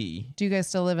MD. Do you guys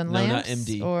still live in No, Lamps? not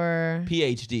MD. Or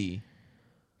PhD.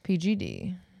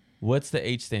 PGD? What's the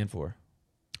H stand for?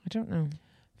 I don't know.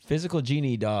 Physical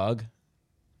genie, dog.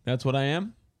 That's what I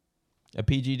am? A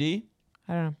PGD?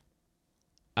 I don't know.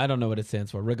 I don't know what it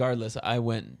stands for. Regardless, I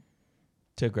went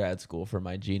to grad school for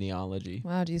my genealogy.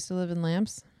 Wow, do you still live in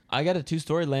Lamps? I got a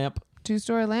 2-story lamp.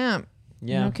 2-story lamp.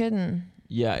 Yeah. No kidding.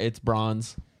 Yeah, it's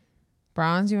bronze.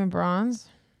 Bronze? You in bronze?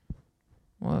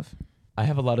 Woof. I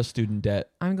have a lot of student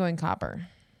debt. I'm going copper.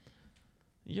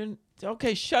 You're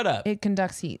okay, shut up. It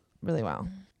conducts heat really well.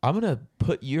 I'm going to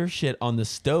put your shit on the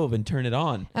stove and turn it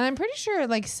on. And I'm pretty sure it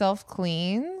like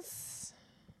self-cleans.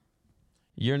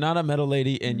 You're not a metal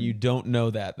lady and you don't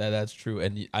know that's true.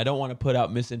 And I don't want to put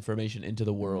out misinformation into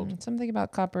the world. Something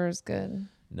about copper is good.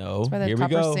 No, That's why here we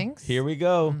copper go. sinks? Here we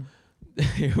go.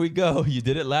 Here we go. You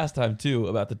did it last time too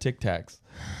about the Tic Tacs.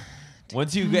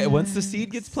 Once the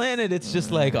seed gets planted, it's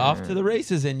just like off to the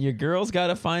races, and your girl's got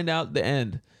to find out the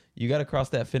end. You got to cross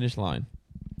that finish line,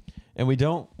 and we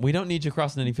don't need you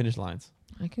crossing any finish lines.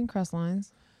 I can cross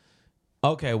lines.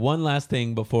 Okay, one last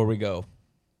thing before we go.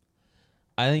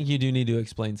 I think you do need to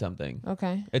explain something.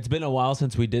 Okay. It's been a while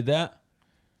since we did that,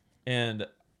 and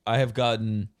I have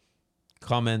gotten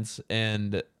comments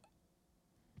and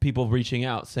people reaching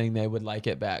out saying they would like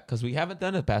it back because we haven't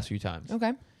done it the past few times.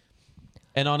 Okay.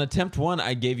 And on attempt 1,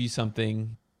 I gave you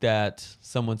something that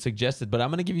someone suggested, but I'm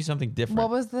going to give you something different.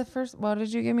 What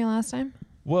did you give me last time?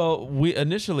 Well, we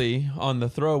initially on the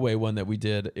throwaway one that we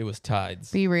did, it was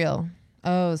tides. Be real.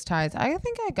 Oh, it was tides. I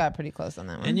think I got pretty close on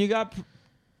that one. And you got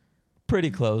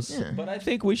pretty close, Yeah. but I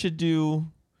think we should do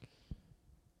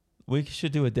a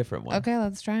different one. Okay,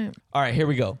 let's try it. All right, here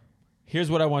we go. Here's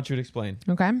what I want you to explain.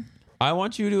 Okay. I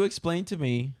want you to explain to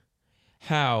me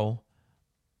how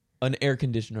an air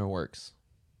conditioner works.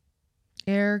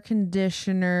 Air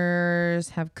conditioners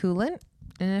have coolant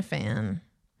and a fan.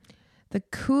 The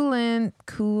coolant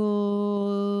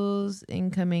cools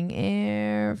incoming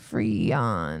air,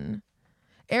 Freon.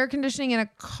 Air conditioning in a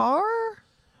car?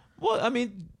 Well, I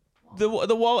mean, the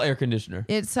wall air conditioner.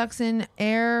 It sucks in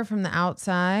air from the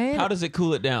outside. How does it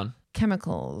cool it down?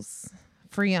 Chemicals.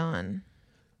 Freon.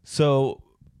 So,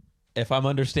 if I'm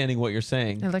understanding what you're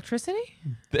saying, Electricity?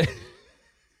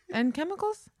 And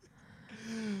chemicals?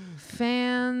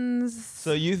 Fans.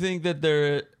 so you think that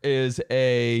there's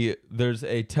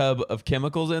a tub of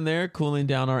chemicals in there cooling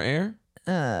down our air?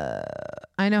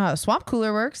 I know how a swamp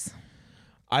cooler works.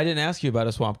 I didn't ask you about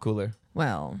a swamp cooler.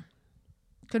 Well,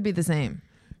 could be the same.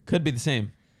 Could be the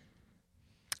same.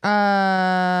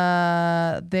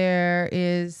 There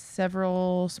is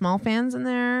several small fans in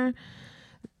there.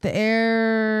 The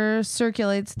air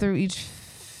circulates through each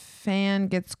fan,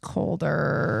 gets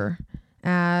colder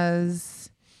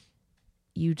as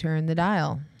you turn the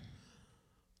dial.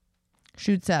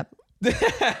 Shoots up.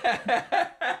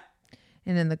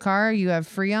 And in the car, you have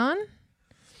Freon.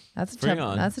 That's a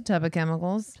Freon. that's a tub of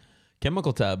chemicals.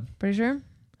 Chemical tub. Pretty sure.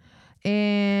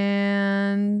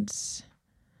 And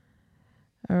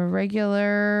a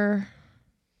regular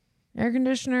air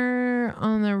conditioner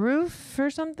on the roof or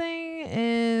something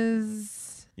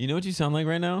is You know what you sound like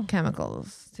right now?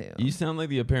 chemicals too. You sound like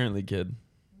the apparently kid.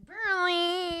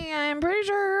 Apparently, I'm pretty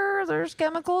sure there's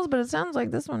chemicals, but it sounds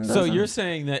like this one doesn't. So you're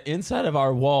saying that inside of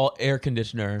our wall air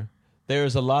conditioner,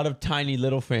 there's a lot of tiny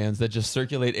little fans that just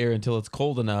circulate air until it's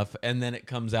cold enough, and then it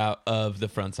comes out of the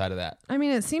front side of that. I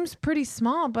mean, it seems pretty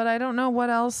small, but I don't know what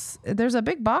else. There's a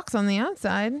big box on the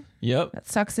outside Yep. that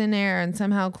sucks in air and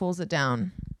somehow cools it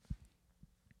down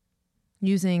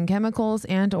using chemicals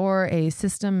and or a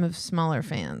system of smaller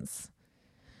fans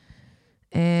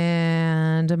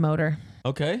and a motor.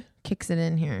 Okay. Kicks it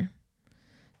in here.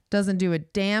 Doesn't do a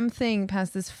damn thing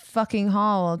past this fucking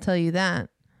hall, I'll tell you that.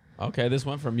 Okay. This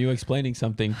went from you explaining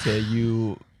something to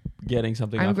you getting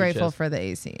something off I'm your grateful chest. for the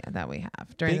AC that we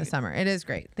have during the summer. It is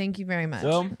great. Thank you very much.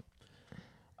 So,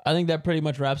 I think that pretty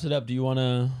much wraps it up. Do you want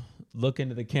to look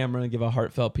into the camera and give a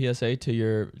heartfelt PSA to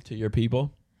your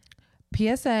people?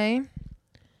 PSA,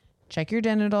 check your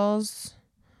genitals,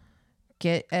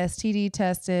 get STD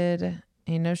tested.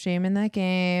 Ain't no shame in that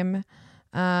game.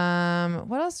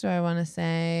 What else do I want to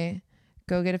say?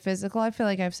 Go get a physical. I feel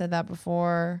like I've said that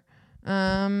before.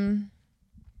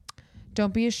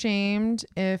 Don't be ashamed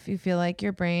if you feel like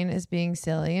your brain is being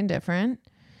silly and different.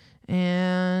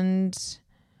 And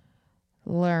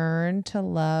learn to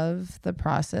love the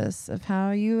process of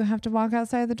how you have to walk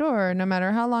outside the door, no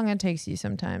matter how long it takes you.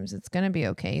 Sometimes it's going to be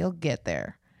okay. You'll get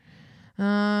there.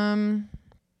 Buy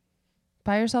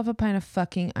yourself a pint of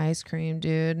fucking ice cream,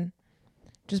 dude.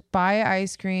 Just buy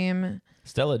ice cream.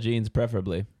 Stella Jeans,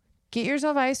 preferably. Get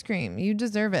yourself ice cream. You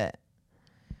deserve it.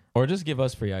 Or just give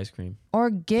us free ice cream. Or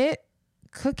get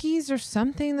cookies or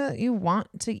something that you want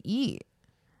to eat.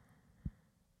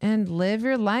 And live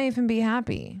your life and be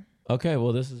happy. Okay,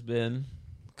 well, this has been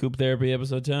COOP Therapy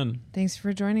episode 10. Thanks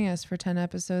for joining us for 10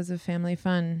 episodes of family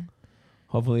fun.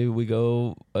 Hopefully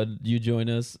you join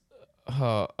us.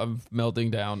 I'm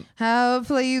melting down.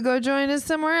 Hopefully you go join us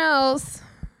somewhere else.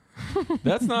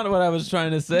 That's not what I was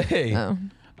trying to say. Oh.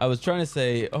 I was trying to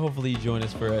say, hopefully you join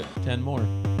us for 10 more.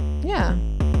 Yeah.